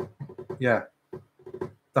 Yeah.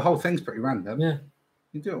 The whole thing's pretty random. Yeah.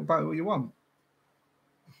 You do it about what you want.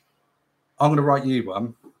 I'm going to write you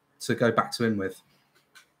one to go back to him with.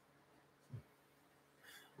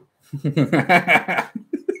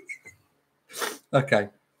 Okay.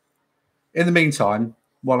 In the meantime,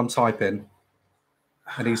 while I'm typing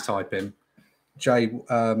and he's typing, Jay,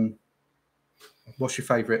 what's your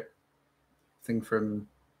favourite thing from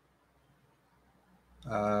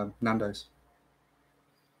Nando's?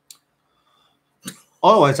 I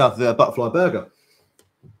always have the butterfly burger.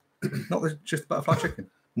 Not just butterfly chicken.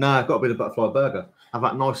 No, I've got a bit of butterfly burger. Have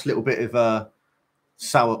that nice little bit of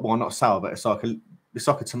sour, well, not sour, but it's like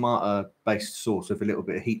a tomato-based sauce with a little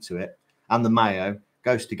bit of heat to it, and the mayo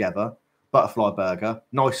goes together. Butterfly burger,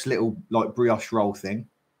 nice little like brioche roll thing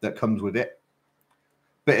that comes with it.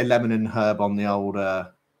 Bit of lemon and herb on the old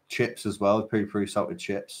chips as well, peri-peri salted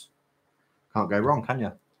chips. Can't go wrong, can you?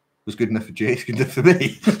 It was good enough for G, it's good enough for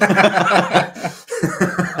me.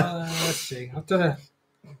 Let's see.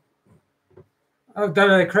 I've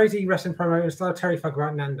done a crazy wrestling promo and started Terry Funk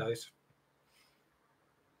about Nando's.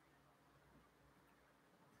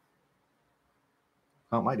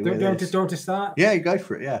 Can't wait to Do hear you this. want to start? Yeah, you go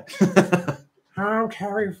for it, yeah. I'm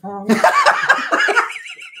Terry Funk.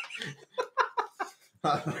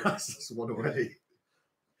 That's one already.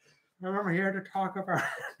 I'm here to talk about...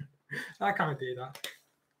 I can't do that.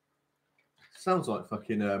 Sounds like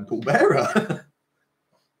fucking Paul Bearer.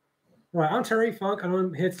 Right, I'm Terry Funk and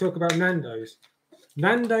I'm here to talk about Nando's.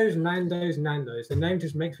 Nando's. The name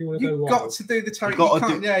just makes me want to go You've wild. got to do the Terry.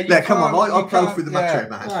 Yeah, come on, I'll go through the macho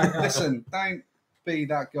man. Right, Listen, don't be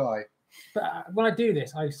that guy. But when I do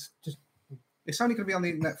this, I just... It's only going to be on the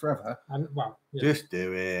internet forever. Well, yeah. Just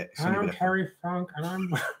do it. I'm Terry Funk and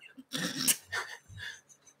I'm...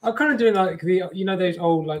 I'm kind of doing like those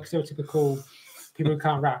old like stereotypical people who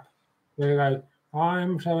can't rap. Where they go,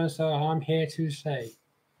 I'm so and so, I'm here to say.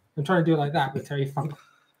 I'm trying to do it like that with Terry Funk.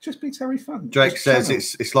 Just be Terry Funk. Drake says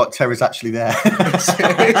it's like Terry's actually there.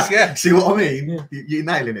 Yeah. See what I mean? Yeah. You're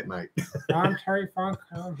nailing it, mate. I'm Terry Funk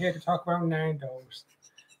and I'm here to talk about Nando's.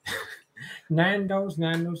 Nando's.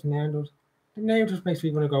 The name just makes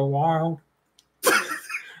me want to go wild.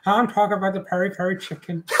 I'm talking about the peri-peri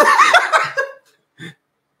chicken.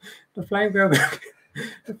 The flame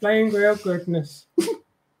grill goodness.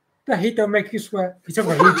 The heat don't make you sweat. He's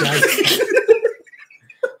talking about heat, guys.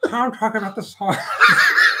 I'm talking about the sauce.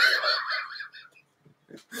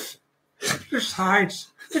 The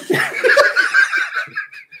sides.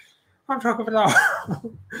 I'm talking about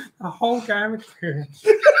the whole damn experience.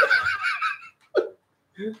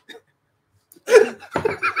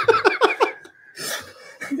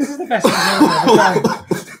 This is the best thing I've ever done.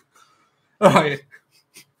 All right.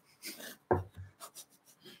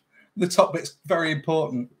 The top bit's very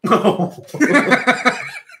important.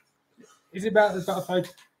 Is it about the butterfly?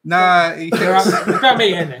 Nah, he thinks, It's about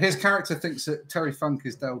me, isn't it? his character thinks that Terry Funk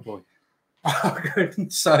is Del Boy. Oh,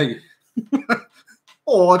 good. So,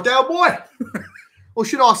 Oh, Del Boy. Or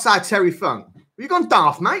should I say Terry Funk? Have you gone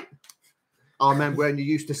daft, mate? I remember when you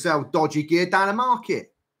used to sell dodgy gear down the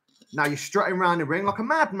market. Now you're strutting around the ring like a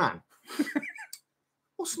madman.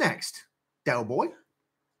 What's next, Del Boy?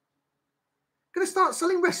 Gonna start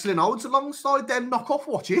selling wrestling odds alongside them knockoff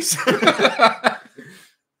watches? I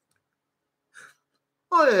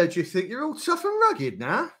heard you think you're all tough and rugged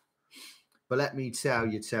now. But let me tell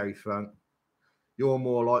you, Terry Funk, you're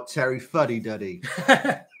more like Terry Fuddy Duddy.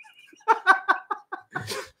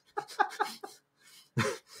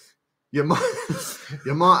 You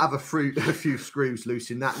might have a few screws loose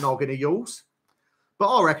in that noggin of yours.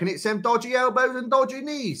 But I reckon it's them dodgy elbows and dodgy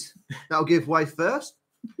knees that'll give way first.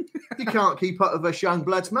 You can't keep up with us young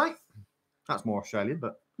bloods, mate. That's more Australian,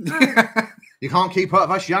 but you can't keep up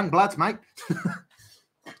with us young bloods, mate.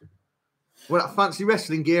 Well, that fancy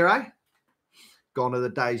wrestling gear, eh? Gone are the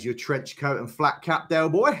days your trench coat and flat cap, Del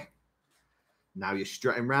Boy. Now you're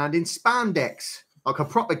strutting round in spandex like a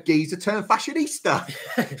proper geezer turned fashionista.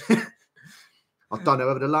 I don't know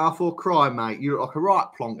whether to laugh or cry, mate. You look like a right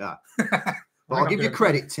plonker. But I'll give you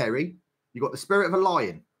credit, Terry. You got the spirit of a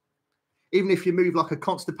lion. Even if you move like a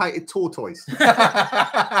constipated tortoise. So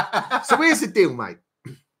here's the deal, mate.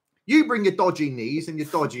 You bring your dodgy knees and your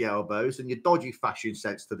dodgy elbows and your dodgy fashion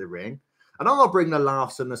sense to the ring. And I'll bring the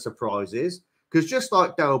laughs and the surprises. Because just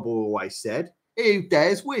like Del Boy always said, he who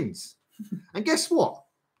dares wins. And guess what?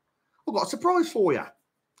 I've got a surprise for you.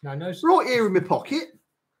 No. Right here in my pocket,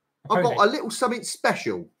 I've got a little something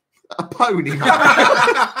special. A pony.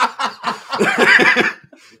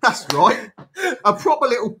 That's right. A proper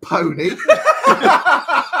little pony.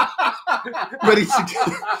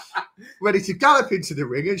 ready to gallop into the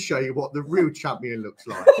ring and show you what the real champion looks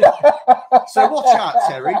like. So watch out,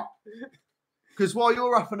 Terry. Because while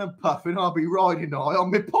you're huffing and puffing, I'll be riding high on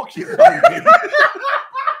my pocket pony.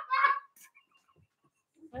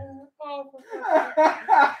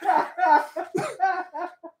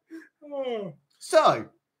 So,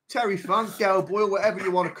 Terry Funk, Del Boy, whatever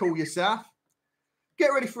you want to call yourself, get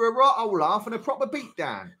ready for a right old laugh and a proper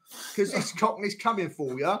beatdown. Because this cockney's coming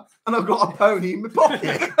for you, and I've got a pony in my pocket.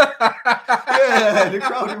 Yeah, the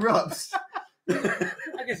crowd erupts.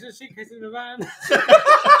 I guess the suitcase in the van.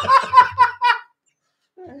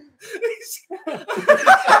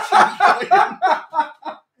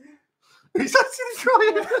 He's actually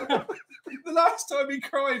crying. The last time he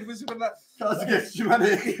cried was when that. Cards Against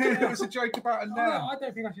Humanity. It was a joke about a nan. I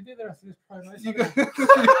don't think I should do the rest of this promo.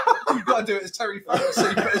 You've got to do it as Terry Funk, so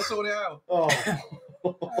you better sort it out. Oh.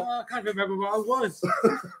 I can't remember what I was.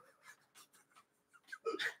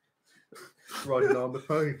 Riding on the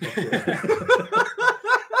pony.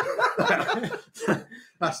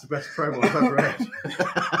 That's the best promo I've ever had.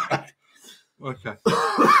 Okay.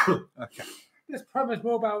 Okay. This promo is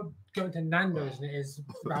more about going to Nando's than it is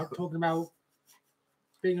about talking about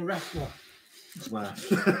being a wrestler. Wow.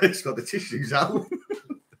 It's got the tissues out.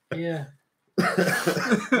 Yeah.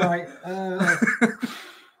 Right.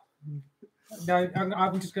 No,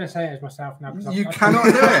 I'm just going to say it as myself now. You cannot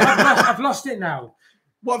do it. I've lost it now.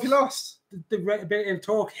 What have you lost? The ability of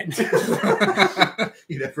talking.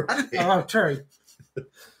 You never had it. Oh, true.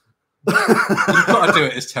 You've got to do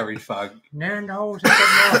it as Terry Funk. Nando's is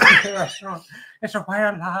a restaurant. It's a way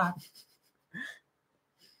of life.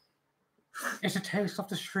 It's a taste of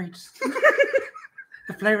the streets.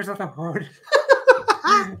 The flavors of the hood.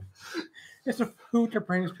 It's a food that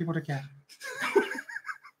brings people together.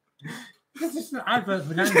 This is an advert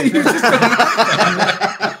for Nando's.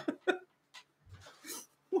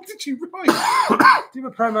 What did you write? Do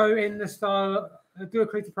a promo in the style. Do a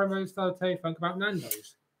creative promo in the style of Terry Funk about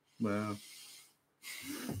Nando's. Well,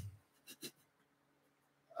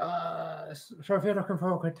 so if you're looking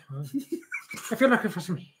for a good time, if you're looking for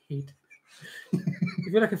some heat,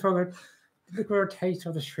 if you're looking for a taste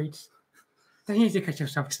of the streets, then you need to get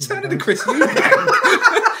yourself to turn into Chris Lee.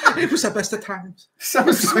 It was the best of times.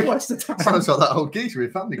 Sounds like Sounds that old geezer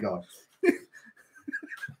in Family Guy.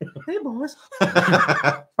 Hey, boys.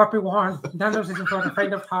 But be warned, Nando's isn't for the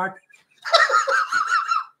faint of heart.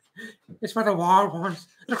 It's for the wild ones,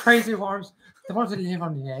 the crazy ones, the ones that live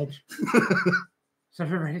on the edge. So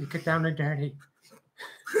if you're ready to get down and dirty,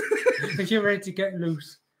 if you're ready to get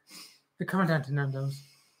loose, then come on down to Nando's.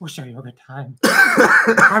 We'll show you a good time.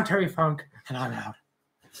 I'm Terry Funk, and I'm out.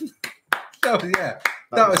 Oh, yeah.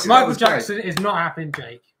 That was Michael Jackson is not happening,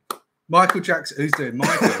 Jake. Michael Jackson. Who's doing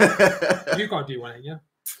Michael? You've got to do one, ain't you?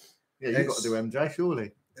 Yeah, you've got to do MJ,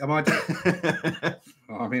 surely. Am I doing?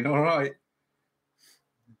 I mean, all right.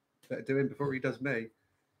 Better do him before he does me.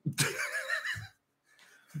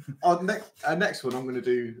 Next one I'm going to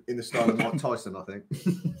do in the style of Mike Tyson, I think.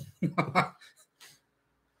 You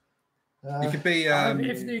could be.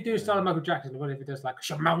 If you do a style of Michael Jackson, what if he does like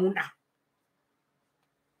Shimona?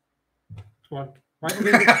 Come on.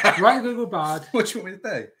 Write a Google Bard. What do you want me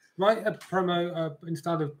to do? Write a promo in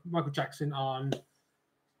style of Michael Jackson on.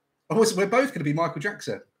 Oh, so we're both going to be Michael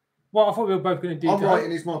Jackson. Well, I thought we were both going to do. I'm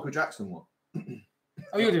writing his Michael Jackson one.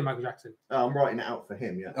 Oh, you're doing Michael Jackson. I'm writing it out for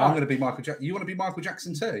him. Yeah. I'm going to be Michael Jackson. You want to be Michael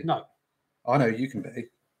Jackson too? No. I know you can be.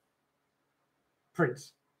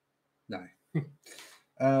 Prince. No.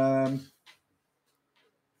 I'm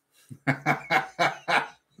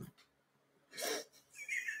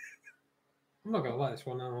not going to like this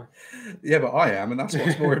one, am I? Yeah, but I am, and that's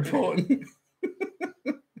what's more important.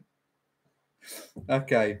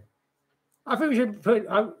 Okay. I think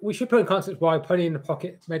we should put in context why Pony in the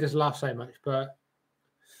Pocket made us laugh so much, but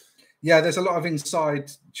yeah, there's a lot of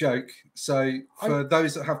inside joke. So for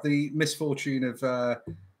those that have the misfortune of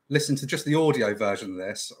listening to just the audio version of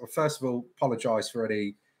this, I'll first of all apologise for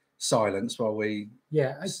any silence while we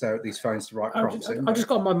stare at these phones to write prompts. I just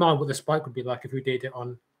got in my mind what the spike would be like if we did it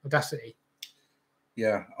on Audacity.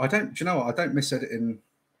 Yeah, I don't. Do you know what? I don't miss editing.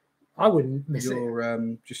 I wouldn't miss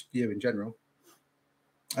it. Just you in general.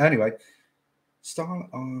 Anyway,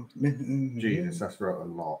 style. Jesus, that's wrote a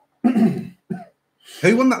lot.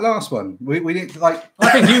 Who won that last one? We didn't like.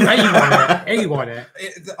 I think you won it. He won it.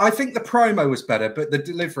 I think the promo was better, but the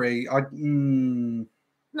delivery, No,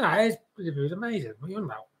 his delivery was amazing. What are you on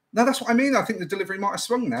about? No, that's what I mean. I think the delivery might have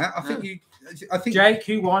swung that. I think Jake,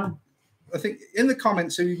 who won? I think in the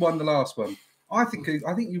comments who won the last one. I think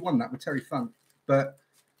you won that with Terry Funk, but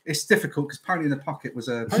it's difficult because Pony in the Pocket was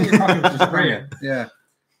brilliant. Yeah,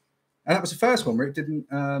 and that was the first one where it didn't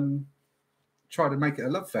try to make it a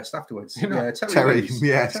love fest afterwards. Yeah, Terry.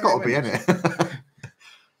 Yeah, it's got to be in it.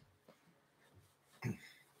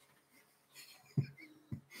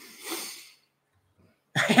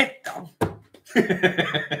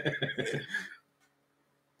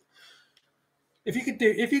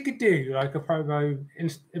 If you could do like a promo in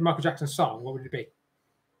Michael Jackson's song, what would it be?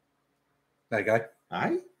 There you go.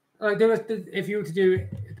 Aye. Like if you were to do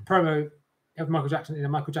the promo of Michael Jackson in a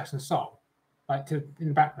Michael Jackson song, like in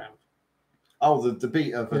the background. Oh, the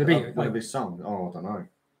beat of one of his songs. Oh, I don't know.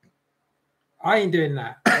 I ain't doing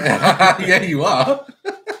that. Yeah, you are.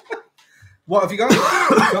 What have you got?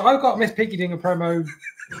 So I've got Miss Piggy doing a promo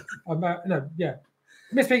No, yeah.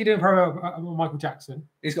 Miss Piggy doing a promo of Michael Jackson.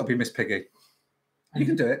 He's got to be Miss Piggy. You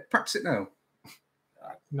can do it. Practice it now.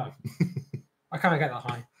 No. I can't get that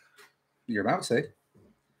high. You're about to.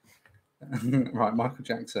 Right, Michael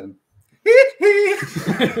Jackson.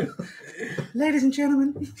 Ladies and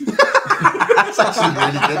gentlemen. That's actually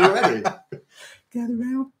really good already. Gather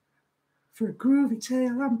round for a groovy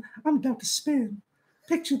tale. I'm about to spin.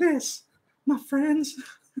 Picture this, my friends.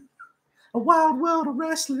 A wild world of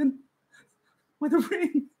wrestling with a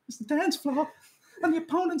ring as the dance floor, and the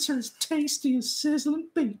opponents are as tasty as sizzling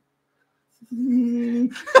beef.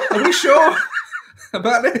 Are we sure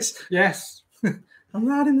about this? Yes. I'm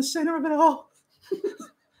right in the center of it all.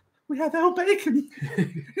 We have El Bacon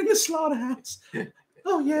in the slaughterhouse.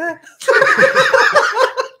 Oh, yeah.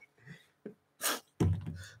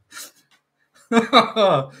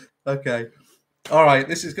 Okay. All right.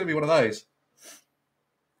 This is going to be one of those.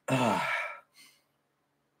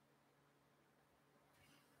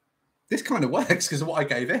 This kind of works because of what I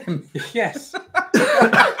gave him. Yes.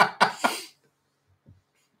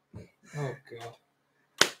 Oh, God.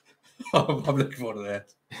 I'm looking forward to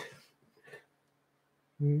that.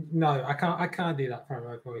 No, I can't do that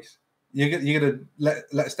promo voice. You're gonna let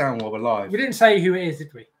us down while we're live. We didn't say who it is,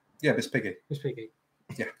 did we? Yeah, Miss Piggy. Miss Piggy.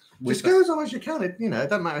 Yeah. Just go as long as you can. It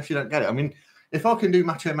doesn't matter if you don't get it. I mean, if I can do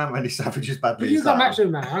Macho Man Randy Savage as badly But you've as got that, Macho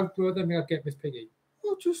Man. I don't think I'd get Miss Piggy.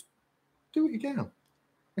 well, just do what you can.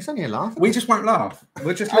 It's only a laugh. We just won't laugh.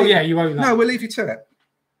 We'll just. Oh, yeah, you won't laugh. No, we'll leave you to it.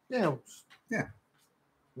 Yeah. Yeah.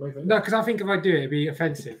 No, because I think if I do it, it'd be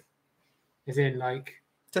offensive. As in, like...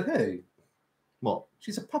 To who? What?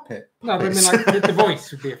 She's a puppet. No, but I mean, like, the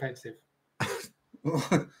voice would be offensive.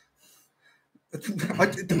 I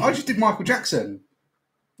just did Michael Jackson.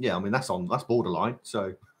 Yeah, I mean that's borderline.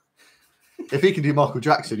 So if he can do Michael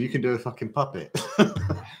Jackson, you can do a fucking puppet.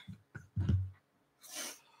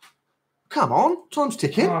 Come on, time's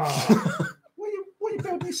ticking. Oh. What are you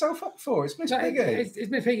building yourself up for? It's Miss No, Piggy. it's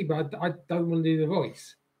Miss Piggy, but I don't want to do the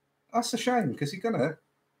voice. That's a shame because you're gonna.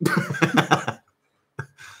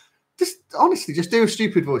 Just honestly, just do a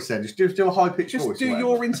stupid voice then. Just do a high pitched voice. Just do whatever.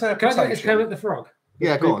 your Can I do it as interpretation. Kermit the Frog?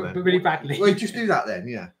 Yeah, go on but then. really badly. Well, just do that then.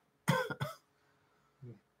 Yeah.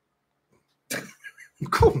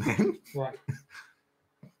 Cool, man. Right.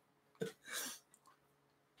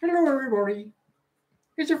 Hello, everybody.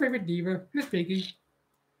 It's your favorite diva, Miss Piggy.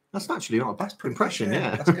 That's actually not a bad impression.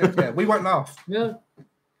 Yeah. That's good. Yeah, we won't laugh. Yeah.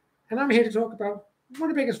 And I'm here to talk about one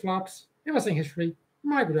of the biggest flops in wrestling history,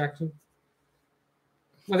 Michael Jackson.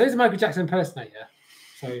 Well, there's a Michael Jackson impersonator.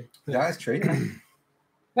 So Yeah, that's true.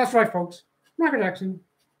 that's right, folks. Michael Jackson,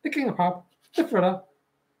 the king of pop, the thriller,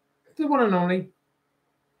 the one and only.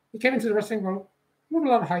 He came into the wrestling world with a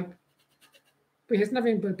lot of hype, but he has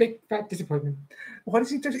nothing but a big fat disappointment. Why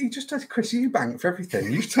does he do? He just does Chris Eubank for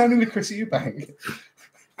everything. You turn into Chris Eubank.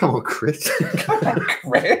 Come on, Chris. Come on,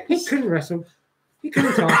 Chris. He couldn't wrestle. He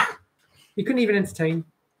couldn't talk. He couldn't even entertain.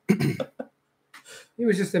 He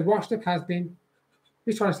was just a washed-up has-been.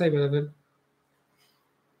 He's trying to stay relevant.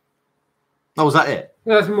 Oh, was that it?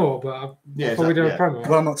 Well, there's more, but I Yeah, thought we'd do a yeah. promo.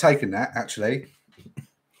 Well, I'm not taking that actually.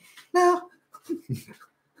 No.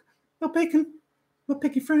 No bacon. My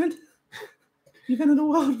picky friend. You've entered a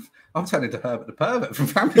world. I'm turning to Herbert the Pervert from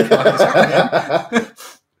Family Guy. Is that him?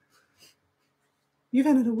 You've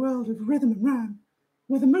entered a world of rhythm and rhyme,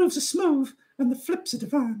 where the moves are smooth and the flips are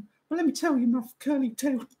divine. But let me tell you, my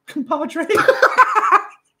curly-tailed compadre,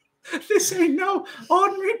 this ain't no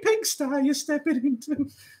ordinary pigsty you're stepping into.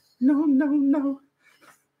 No, no, no.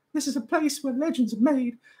 This is a place where legends are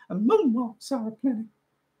made and moonwalks are aplenty.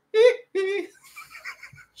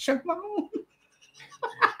 Shalom.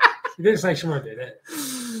 You didn't say Shimon did it.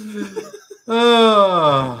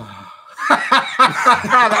 Oh.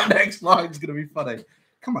 That next line's going to be funny.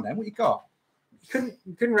 Come on then, what you got? He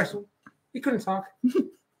couldn't wrestle. He couldn't talk.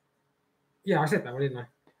 Yeah, I said that one, didn't I?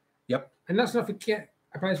 Yep. And let's not forget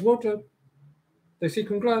about his wardrobe. Those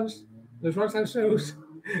sequin gloves, those right hand shoes,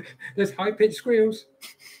 those high pitched squeals.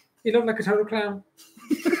 He looked like a total clown.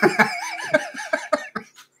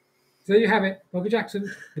 So there you have it. Michael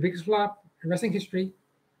Jackson, the biggest flop in wrestling history.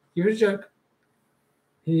 He was a joke.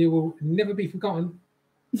 He will never be forgotten.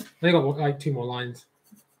 They got like 2 more lines.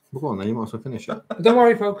 Well, go on then, you might as well finish it. But don't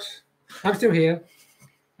worry, folks. I'm still here.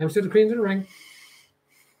 I'm still the queen of the ring.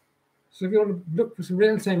 So if you want to look for some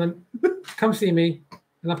real entertainment, come see me,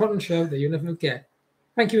 and I'll put on a show that you'll never forget.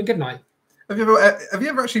 Thank you and good night. Have you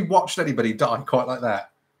ever actually watched anybody die quite like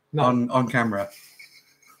that? No. On camera?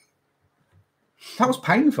 That was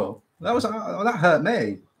painful. That hurt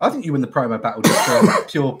me. I think you win the promo battle just for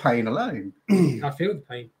pure pain alone. I feel the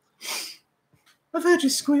pain. I've heard you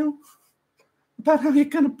squeal. about how you're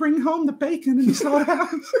going to bring home the bacon in the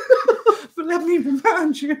slaughterhouse. But let me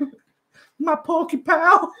remind you, my porky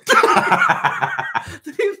pal, that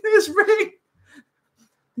in this ring,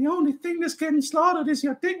 the only thing that's getting slaughtered is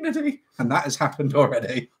your dignity. And that has happened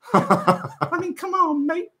already. I mean, come on,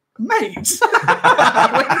 mate. Mate.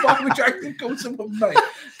 Why would you actually call someone mate?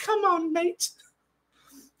 Come on, mate.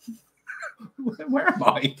 Where am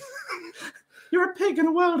I? You're a pig in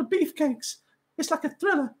a world of beefcakes. It's like a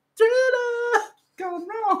thriller. Thriller gone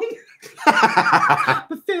wrong.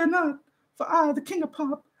 But fear not, for I, the king of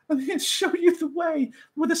pop, I'm here to show you the way.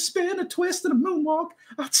 With a spin, a twist, and a moonwalk,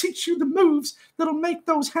 I'll teach you the moves that'll make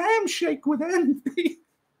those hams shake with envy.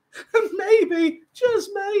 And maybe, just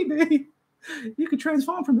maybe, you could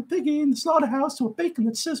transform from a piggy in the slaughterhouse to a bacon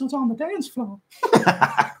that sizzles on the dance floor.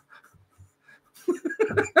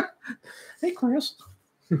 Hey, Chris.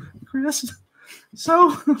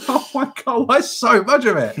 So, oh my God, why so much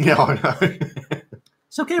of it? Yeah, I know.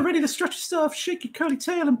 So get ready to stretch yourself, shake your curly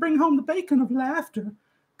tail, and bring home the bacon of laughter.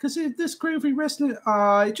 Because this groovy wrestling,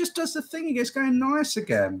 it just does the thing. It gets going nice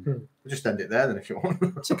again. We'll just end it there then if you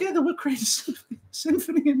want. Together we'll create a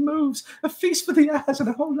symphony of moves, a feast for the eyes, and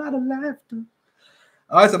a whole lot of laughter.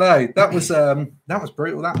 I don't know. That was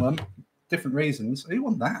brutal. That one, different reasons. Who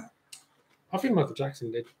won that? I think Michael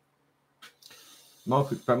Jackson did.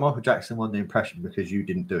 Michael Jackson won the impression because you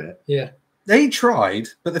didn't do it. Yeah. He tried,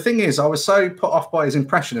 but the thing is, I was so put off by his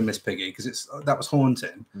impression of Miss Piggy because that was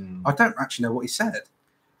haunting. I don't actually know what he said.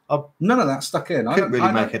 None of that stuck in. I couldn't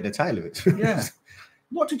really make head or tail of it. Yeah.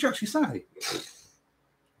 What did you actually say?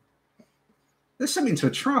 There's something to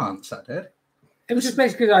a trance, that did. It was just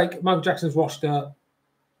basically like Michael Jackson's washed up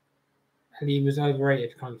and he was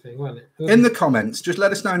overrated kind of thing, wasn't it? In the comments, just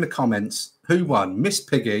let us know in the comments who won, Miss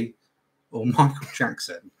Piggy or Michael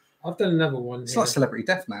Jackson. I've done another one. It's like Celebrity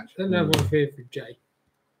Deathmatch. I've done another one for Jay.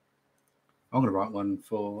 I'm going to write one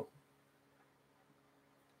for...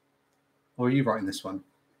 Or are you writing this one?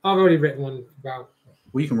 I've already written one about...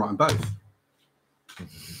 Well, you can write them both.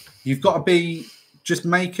 You've got to be... Just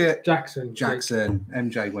make it... Jackson.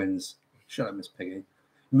 MJ wins. Shut up, Miss Piggy.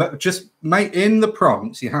 Just make... In the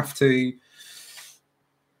prompts, you have to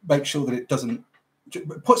make sure that it doesn't...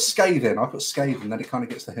 Put scathing. I put scathing, then it kind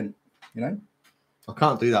of gets the hint. You know? I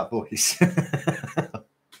can't do that voice.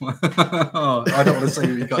 Oh, I don't want to see what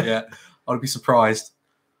you got yet. I'd be surprised.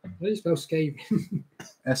 How do you spell scathing?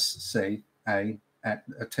 SCATHING.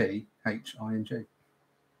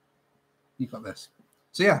 You got this.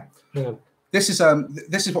 So yeah. This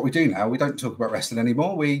is what we do now. We don't talk about wrestling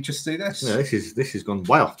anymore. We just do this. No, this has gone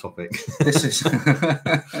way off topic. This is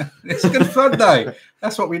it's good fun though.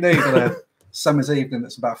 That's what we need on a summer's evening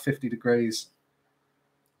that's about 50 degrees.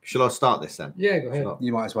 Shall I start this then? Yeah, go ahead.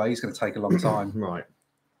 You might as well. He's going to take a long time. Right.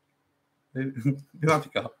 Who have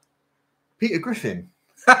you got? Peter Griffin.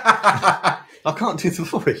 I can't do the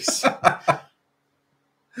voice.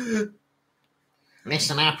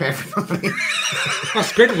 Listen up, everybody.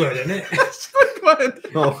 That's a good word, isn't it? That's a good word.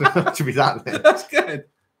 Oh, to be that then. That's good.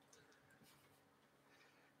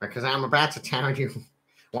 Because I'm about to tell you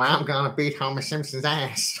why I'm going to beat Homer Simpson's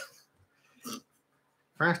ass.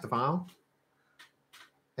 First of all,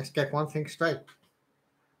 let's get one thing straight.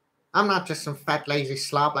 I'm not just some fat, lazy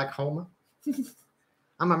slob like Homer.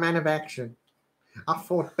 I'm a man of action. I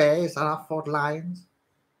fought bears and I fought lions.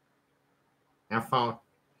 I fought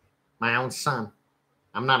my own son.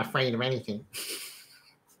 I'm not afraid of anything.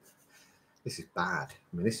 This is bad.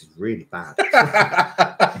 I mean, this is really bad.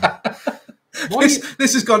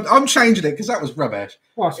 This has gone. I'm changing it because that was rubbish.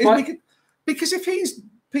 What, because if he's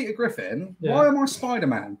Peter Griffin, why am I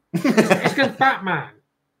Spider-Man? It's because Batman.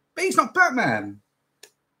 But he's not Batman.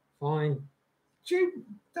 Fine. Do you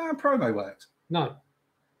know how promo works? No.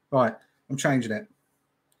 Right, I'm changing it.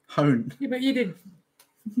 Hone. Yeah, but you did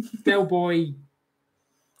Del Boy.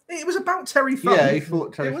 It was about Terry Funk. Yeah, he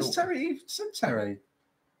thought Terry. It was Terry. He said Terry,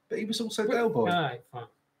 but he was also Del Boy. All right, fine.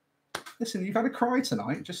 Listen, you've had a cry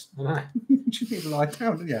tonight. Just I know. you need to lie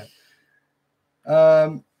down, didn't you?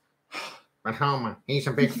 But Homer, he's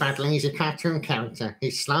a big fat lazy cartoon character.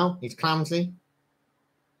 He's slow. He's clumsy.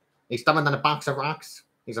 He's dumber than a box of rocks.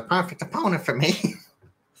 He's a perfect opponent for me.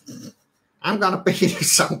 I'm gonna beat him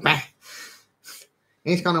so bad.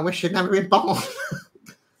 He's gonna wish he'd never been born.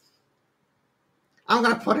 I'm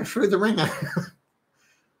gonna put him through the ringer.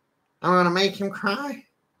 I'm gonna make him cry.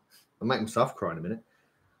 I'll make myself cry in a minute.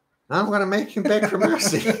 I'm gonna make him beg for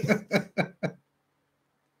mercy.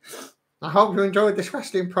 I hope you enjoyed this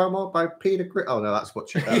wrestling promo by Peter Griffin. Oh, no, that's what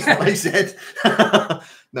he said.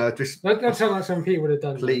 No, just... That sounds like something Peter would have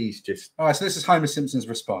done. Please, just... All right, so this is Homer Simpson's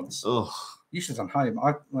response. Ugh. You should have done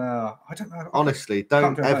Homer. I don't know. Honestly,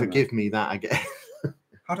 don't ever give me that again.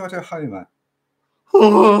 How do I do Homer?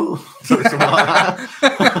 Oh, something like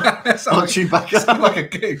that. Aren't you back up? Like a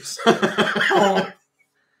goose. Oh.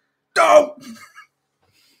 Don't!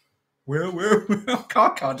 Well,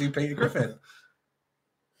 I can't do Peter Griffin.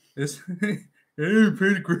 It's, hey,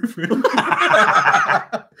 Peter Griffin.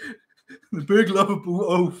 The big lovable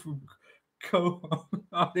oaf from Co.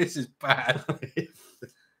 Oh, this is bad.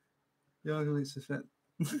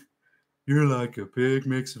 You're like a big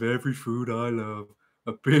mix of every food I love.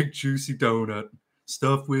 A big juicy donut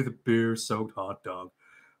stuffed with a beer-soaked hot dog.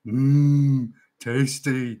 Mmm,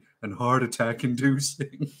 tasty and heart attack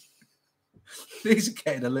inducing. These are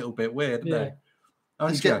getting a little bit weird, aren't they?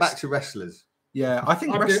 Let's get back to wrestlers. Yeah, I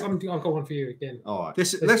think I've got one for you again. All right.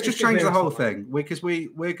 Let's just change the whole thing because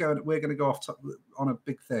we're going to go off on a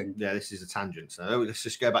big thing. Yeah, this is a tangent. So let's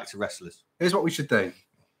just go back to wrestlers. Here's what we should do.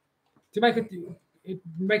 To make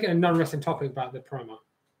it a non-wrestling topic about the promo.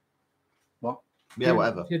 What? Yeah,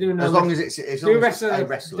 whatever. You're doing as long as it's a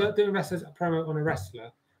wrestler. Do a wrestler's promo on a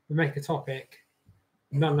wrestler. We make a topic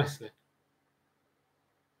non-wrestling.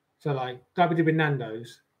 So like we did with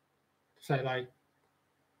Nando's. Say like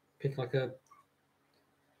pick like a.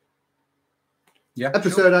 Yeah.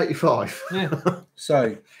 Episode 85. Yeah.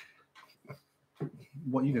 So,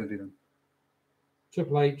 what are you going to do then?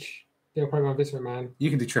 Triple H, do a promo on Vince McMahon. You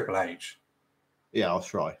can do Triple H. Yeah, I'll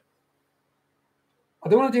try. I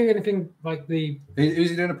don't want to do anything like the. Who's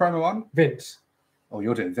he doing a promo on? Vince. Oh,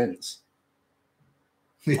 you're doing Vince.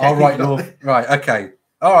 Yeah, all right, right, okay.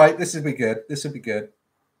 All right, this will be good. Do that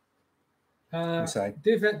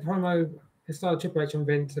promo. Let's start Triple H on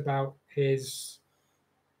Vince about his.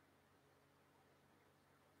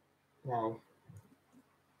 Well,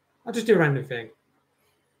 I'll just do a random thing.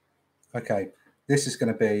 Okay, this is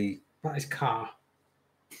going to be about his car.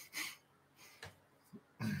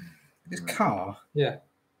 His car? Yeah.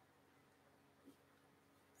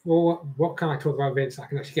 Well, what can I talk about Vince I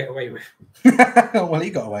can actually get away with? Well, he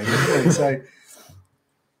got away with it, so.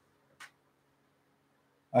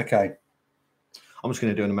 Okay. I'm just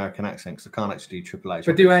going to do an American accent because I can't actually do Triple H.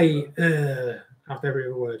 But do a after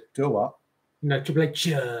every word. Do a what? No, Triple H.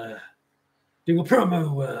 Do a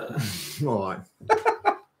promo. All right.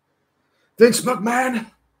 Vince McMahon.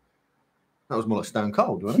 That was more like Stone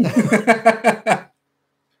Cold, wasn't it?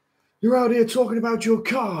 You're out here talking about your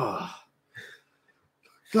car.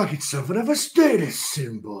 Like it's something of a status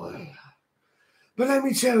symbol. But let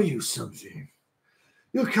me tell you something.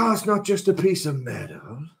 Your car's not just a piece of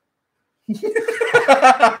metal.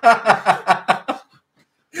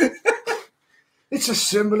 It's a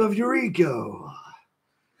symbol of your ego,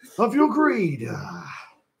 of your greed.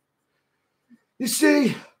 You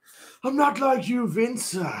see, I'm not like you,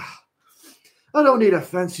 Vince. I don't need a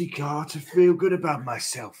fancy car to feel good about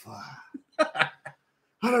myself. I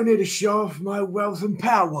don't need to show off my wealth and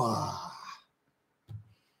power.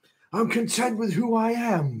 I'm content with who I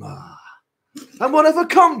am and what I've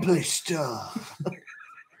accomplished.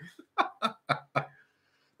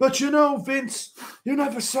 But you know, Vince, you're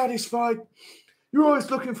never satisfied. You're always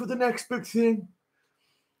looking for the next big thing.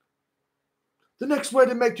 The next way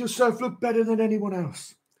to make yourself look better than anyone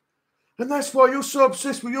else. And that's why you're so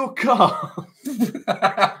obsessed with your car.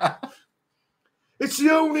 It's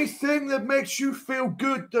the only thing that makes you feel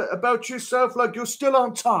good about yourself, like you're still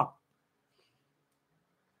on top.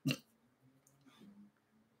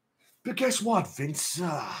 But guess what, Vince?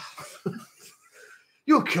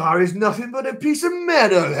 Your car is nothing but a piece of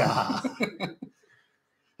metal.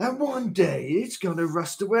 And one day it's going to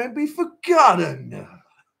rust away and be forgotten.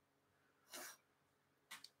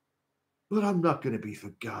 But I'm not going to be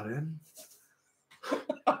forgotten.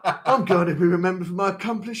 I'm going to be remembered for my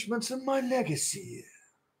accomplishments and my legacy.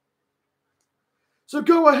 So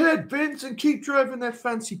go ahead, Vince, and keep driving that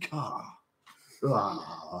fancy car.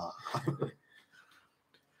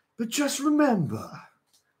 But just remember,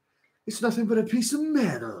 it's nothing but a piece of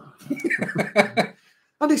metal.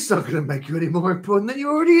 And it's not going to make you any more important than you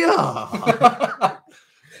already are.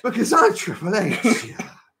 Because I'm Triple H.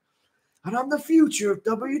 And I'm the future of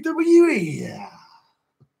WWE.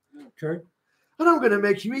 True. And I'm going to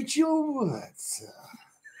make you eat your words.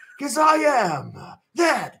 Because I am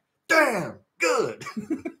that damn good.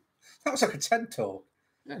 That was like a TED talk.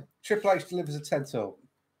 Yeah. Triple H delivers a TED talk.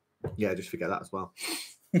 Yeah, just forget that as well.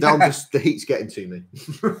 Now the heat's getting to me.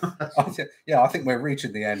 I think we're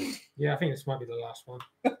reaching the end. Yeah, I think this might be the last one.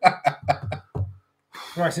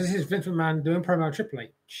 Right, so this is Vince McMahon doing promo Triple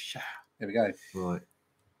H. Here we go. Right.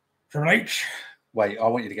 Triple H. Wait, I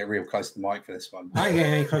want you to get real close to the mic for this one. I ain't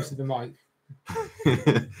getting any closer to the mic.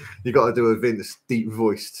 You got to do a Vince deep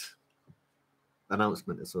voiced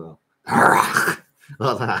announcement as well.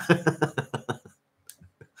 Like that.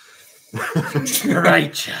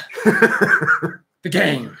 Right. The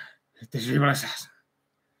game. The Dream Assassin.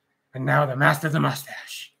 And now the master of the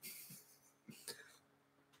mustache.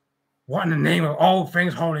 What in the name of all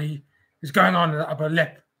things holy is going on in the upper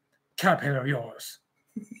lip caterpillar of yours?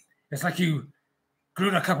 It's like you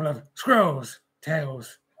glued a couple of squirrels'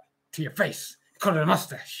 tails to your face, called it a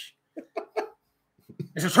mustache.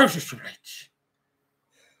 It's atrocious, Triple H.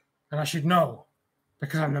 And I should know,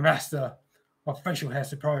 because I'm the master of facial hair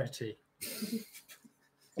superiority.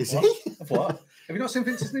 Is What? he? What? Have you not seen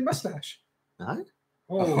Vince's new mustache? No.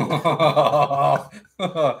 Oh,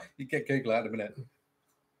 You get Google out in a minute.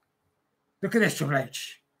 look at this, Triple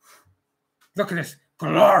H. Look at this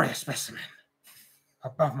glorious specimen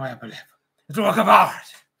above my upper lip. It's a work of art.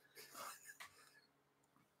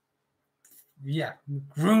 Yeah,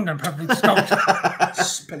 groomed and perfectly sculpted.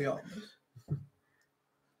 Spill it on.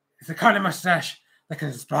 It's the kind of mustache that can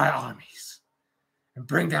inspire armies and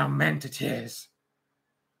bring down men to tears.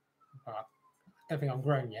 I don't think I'm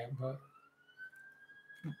grown yet, but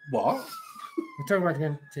What? we're talking about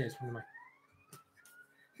getting tears from the mic.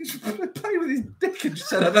 He's playing with his dick and just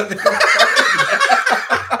said, I don't think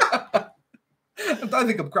I don't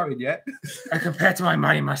think I'm growing yet. And compared to my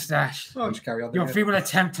mighty mustache, I'll just carry on. your feeble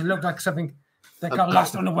attempt to look like something that got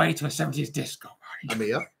lost on the way to a 70s disco party.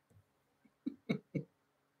 Amia.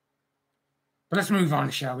 But let's move on,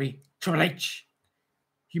 shall we? Triple H,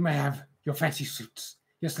 you may have your fancy suits,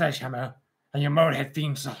 your sledgehammer, and your Motorhead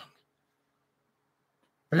theme song.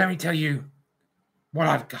 But let me tell you what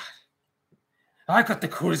I've got. I've got the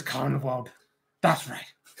coolest car in the world. That's right.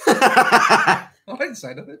 I didn't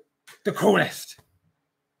say nothing. The coolest.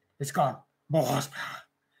 It's got more horsepower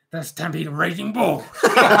than a Stampede Raging Bull.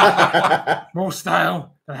 More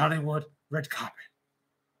style than Hollywood red carpet.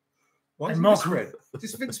 Why And is more this red?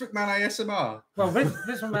 Is Vince McMahon ASMR? Well,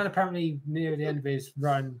 this one man apparently near the end of his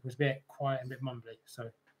run was a bit quiet and a bit mumbly. So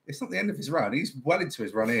It's not the end of his run. He's well into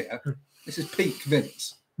his run here. This is peak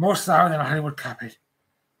Vince. more style than a Hollywood carpet,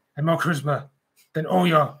 and more charisma than all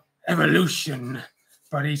your evolution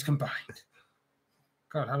buddies combined.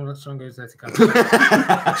 God, how much song goes there to go?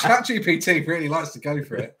 Chat GPT really likes to go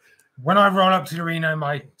for it. When I roll up to the arena in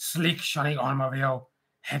my sleek, shiny automobile,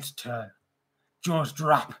 heads turn, jaws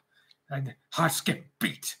drop, and heart skip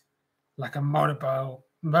beat like a mobile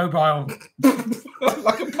Like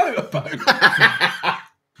a motorboat.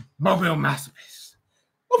 mobile masterpiece.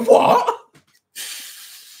 What?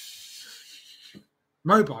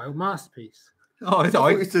 Mobile masterpiece. Oh, I I thought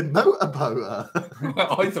thought you said motorboater.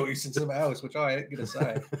 I thought you said something else, which I ain't going to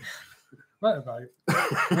say. Motorboat.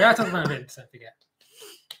 We are talking about Vince, don't forget.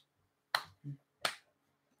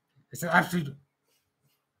 It's an absolute.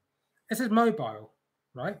 It says mobile,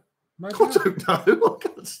 right? I Mobile. don't know. I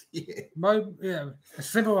can't see it. Yeah, a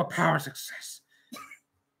symbol of power and success.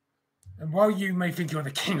 And while you may think you're the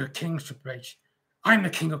king of kings, Triple H, I'm the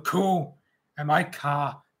king of cool, and my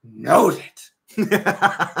car knows it.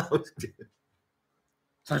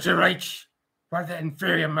 So Triple H, wipe that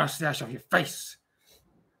inferior mustache off your face.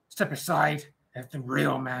 Step aside and let the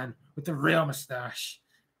real man with the real mustache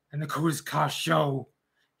and the coolest car show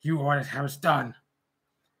you want how it's done.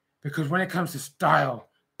 Because when it comes to style,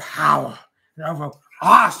 power, and overall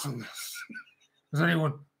awesomeness, there's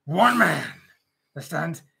only one man that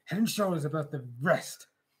stands head and shoulders above the rest.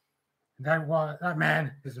 And that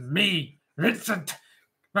man is me, Vincent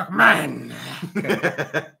McMahon.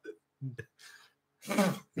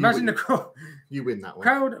 Imagine the crowd You win that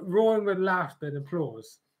one. roaring with laughter and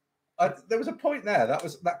applause. There was a point there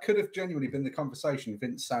that could have genuinely been the conversation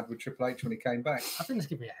Vince had with Triple H when he came back. I think it's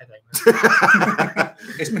giving me a headache. Man.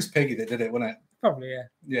 It's Miss Piggy that did it, wasn't it? Probably, yeah.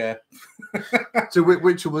 Yeah. So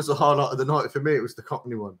which one was the highlight of the night? For me, it was the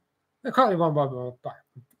Cockney one. The Cockney one by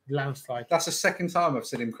landslide. That's the second time I've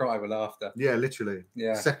seen him cry with laughter. Yeah, literally.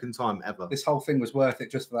 Yeah. Second time ever. This whole thing was worth it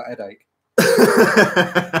just for that headache.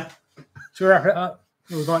 Should we wrap it up?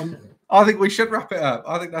 We've got I think we should wrap it up.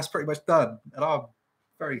 I think that's pretty much done. And I'm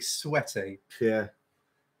very sweaty. Yeah.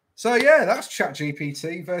 So yeah, that's Chat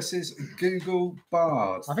GPT versus Google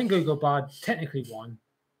Bard. I think Google Bard technically won,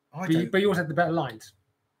 but you also had the better lines.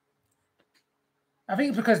 I think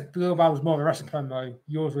it's because Google Bard was more of a wrestling promo.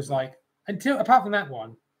 Yours was like, apart from that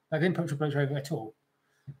one, they didn't put Triple H over at all.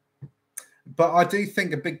 But I do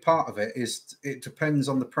think a big part of it is it depends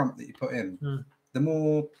on the prompt that you put in. Mm. The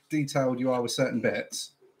more detailed you are with certain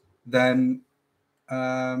bits, then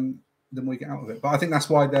than we get out of it. But I think that's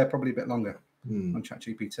why they're probably a bit longer on Chat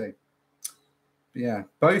GPT. But yeah,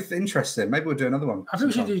 both interesting. Maybe we'll do another one. I think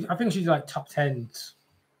we should do like top 10s.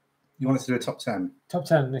 You wanted to do a top 10? Top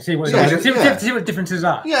 10. See what the differences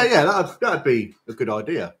are. Yeah. That'd be a good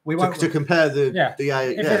idea. We to compare the if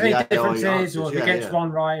there's any differences, or if it gets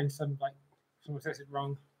one right and someone says it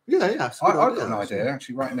wrong. Yeah. I've got an idea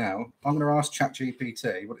actually right now. I'm going to ask Chat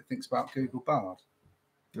GPT what it thinks about Google Bard.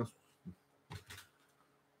 Yes.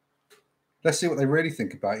 Let's see what they really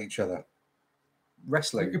think about each other.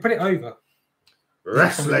 Wrestling. You put it over.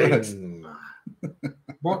 Wrestling.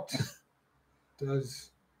 What does?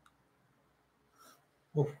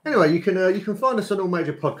 Oh. Anyway, you can find us on all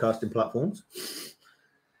major podcasting platforms,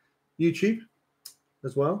 YouTube,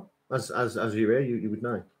 as well as you're here, you would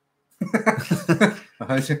know.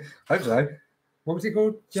 I hope so. What was it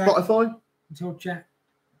called? Jack? Spotify. It's called Chat.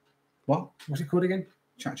 What? What's it called again?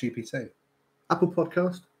 Chat GPT. Apple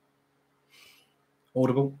Podcast.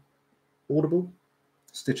 Audible.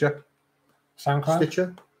 Stitcher.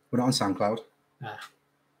 SoundCloud. We're not on SoundCloud. Ah.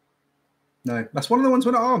 No, that's one of the ones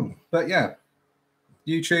we're not on. But yeah,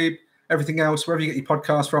 YouTube, everything else, wherever you get your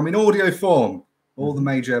podcast from, in audio form, all the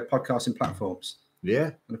major podcasting platforms.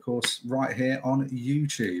 Yeah. And of course, right here on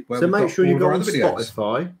YouTube. So make sure you go on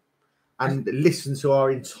Spotify and listen to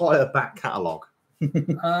our entire back catalogue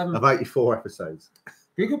of 84 episodes.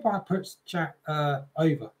 Google Bard puts Chat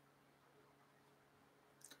over.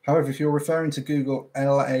 However, if you're referring to Google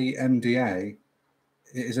LaMDA,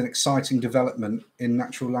 it is an exciting development in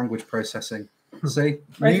natural language processing. See,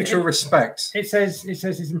 mutual respect. It says it's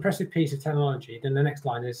an impressive piece of technology. Then the next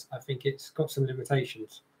line is, I think it's got some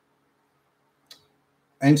limitations.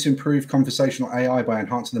 Aim to improve conversational AI by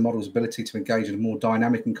enhancing the model's ability to engage in more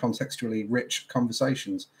dynamic and contextually rich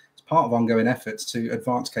conversations. It's part of ongoing efforts to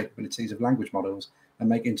advance capabilities of language models and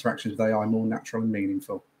make interactions with AI more natural and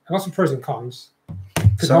meaningful. I've got some pros and cons.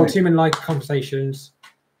 Could hold human-like conversations.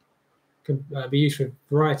 Can be used for a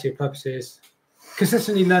variety of purposes.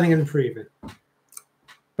 Consistently learning and improving.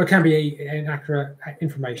 But can be inaccurate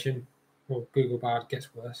information, or Google Bard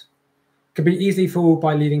gets worse. Can be easily fooled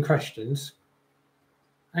by leading questions.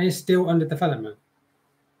 And is still under development.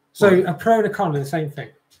 So a pro and a con are the same thing.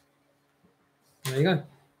 There you go.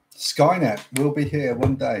 Skynet will be here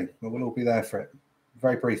one day. We'll all be there for it.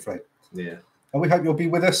 Very briefly. Yeah. And we hope you'll be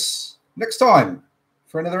with us next time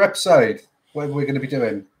for another episode. Whatever we're going to be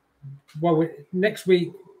doing. Well, next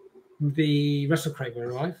week, the Wrestle Crate will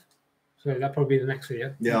arrive. So that'll probably be the next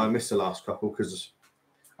video. Yeah, I missed the last couple because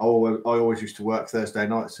I always used to work Thursday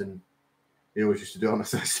nights and he always used to do it on a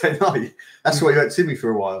Thursday night. That's why you went to me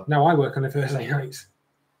for a while. No, I work on a Thursday nights.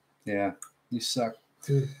 Yeah, you suck.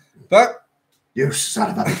 But you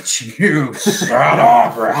son of a bitch. You son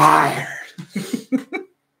of a hired.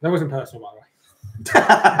 That wasn't personal, by the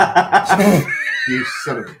way. You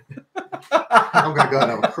son of a... I'm going to go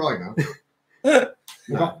and have a cry now.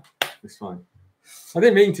 No, it's fine. I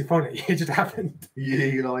didn't mean to funny. It just happened.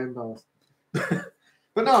 You lying bastard.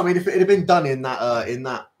 But no, I mean, if it had been done in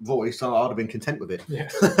that voice, I'd have been content with it. Yeah.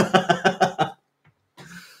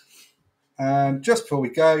 And just before we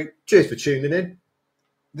go, cheers for tuning in.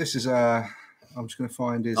 This is I'm just going to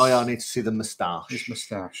find his. Oh, yeah, I need to see the moustache. His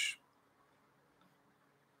moustache.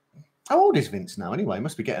 How old is Vince now? Anyway, he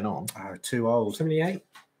must be getting on. Oh, too old. 78.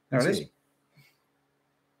 There it is.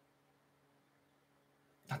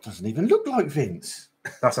 That doesn't even look like Vince.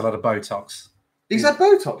 That's a lot of Botox. He's had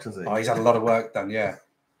Botox, has he? Oh, he's had a lot of work done, yeah.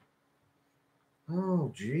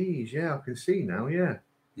 Oh, geez, yeah, I can see now, yeah.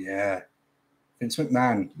 Yeah. Vince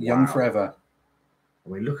McMahon, young forever. I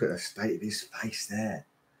mean, look at the state of his face there.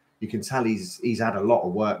 You can tell he's had a lot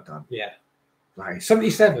of work done. Yeah. Like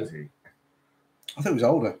 77. I thought he was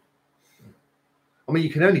older. I mean, you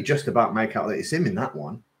can only just about make out that it's him in that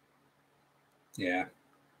one. Yeah.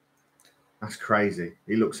 That's crazy.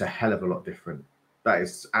 He looks a hell of a lot different. That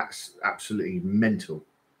is absolutely mental.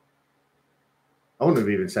 I wouldn't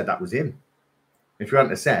have even said that was him. If you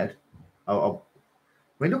hadn't have said, I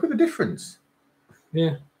mean, look at the difference.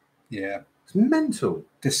 Yeah. Yeah. It's mental.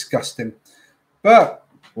 Disgusting. But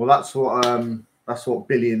well, that's what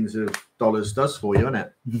billions of dollars does for you, isn't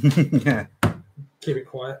it? Yeah. Keep it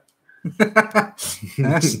quiet.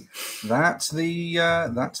 that's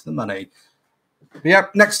the money. But yeah,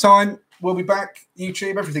 next time we'll be back.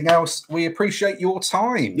 YouTube, everything else. We appreciate your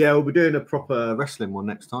time. Yeah, we'll be doing a proper wrestling one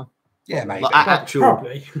next time. Yeah, maybe. Like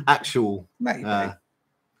actual. Maybe.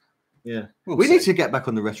 Yeah. We need to get back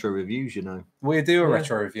on the retro reviews, you know. We'll do a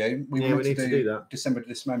retro review. We need to do that. December to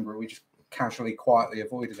December. We just casually, quietly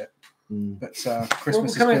avoided it. But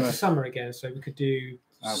Christmas we're coming into summer again, so we could do.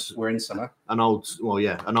 We're in summer. An old wrestler.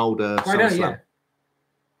 Yeah.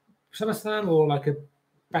 SummerSlam or like a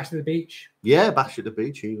Bash at the Beach? Yeah, Bash at the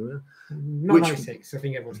Beach. Either. Not 96. I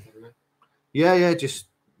think everyone's done that. Yeah, just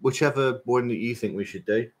whichever one that you think we should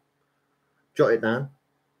do. Jot it down.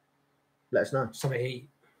 Let us know. Summer Heat.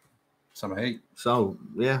 Summer Heat. So,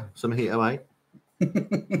 yeah, Summer Heat 08.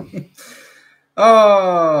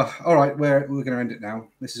 Oh, all right. We're going to end it now.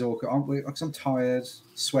 This is awkward. Because I'm tired,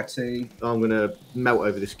 sweaty. I'm going to melt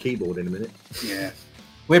over this keyboard in a minute. Yeah.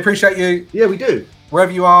 We appreciate you. Yeah, we do.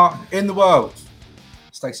 Wherever you are in the world,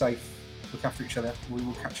 stay safe. Look after each other. We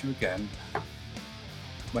will catch you again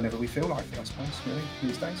whenever we feel like it, I suppose, really,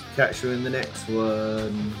 these days. Catch you in the next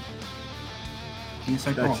one. Can you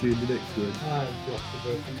say bye? Catch you in the next one.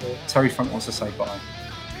 Terry Funk wants to say bye.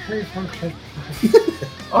 Terry Funk.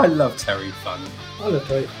 I love Terry Funk. I love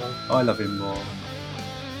Terry Funk. I love him more.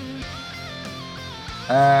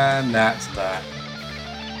 And that's that.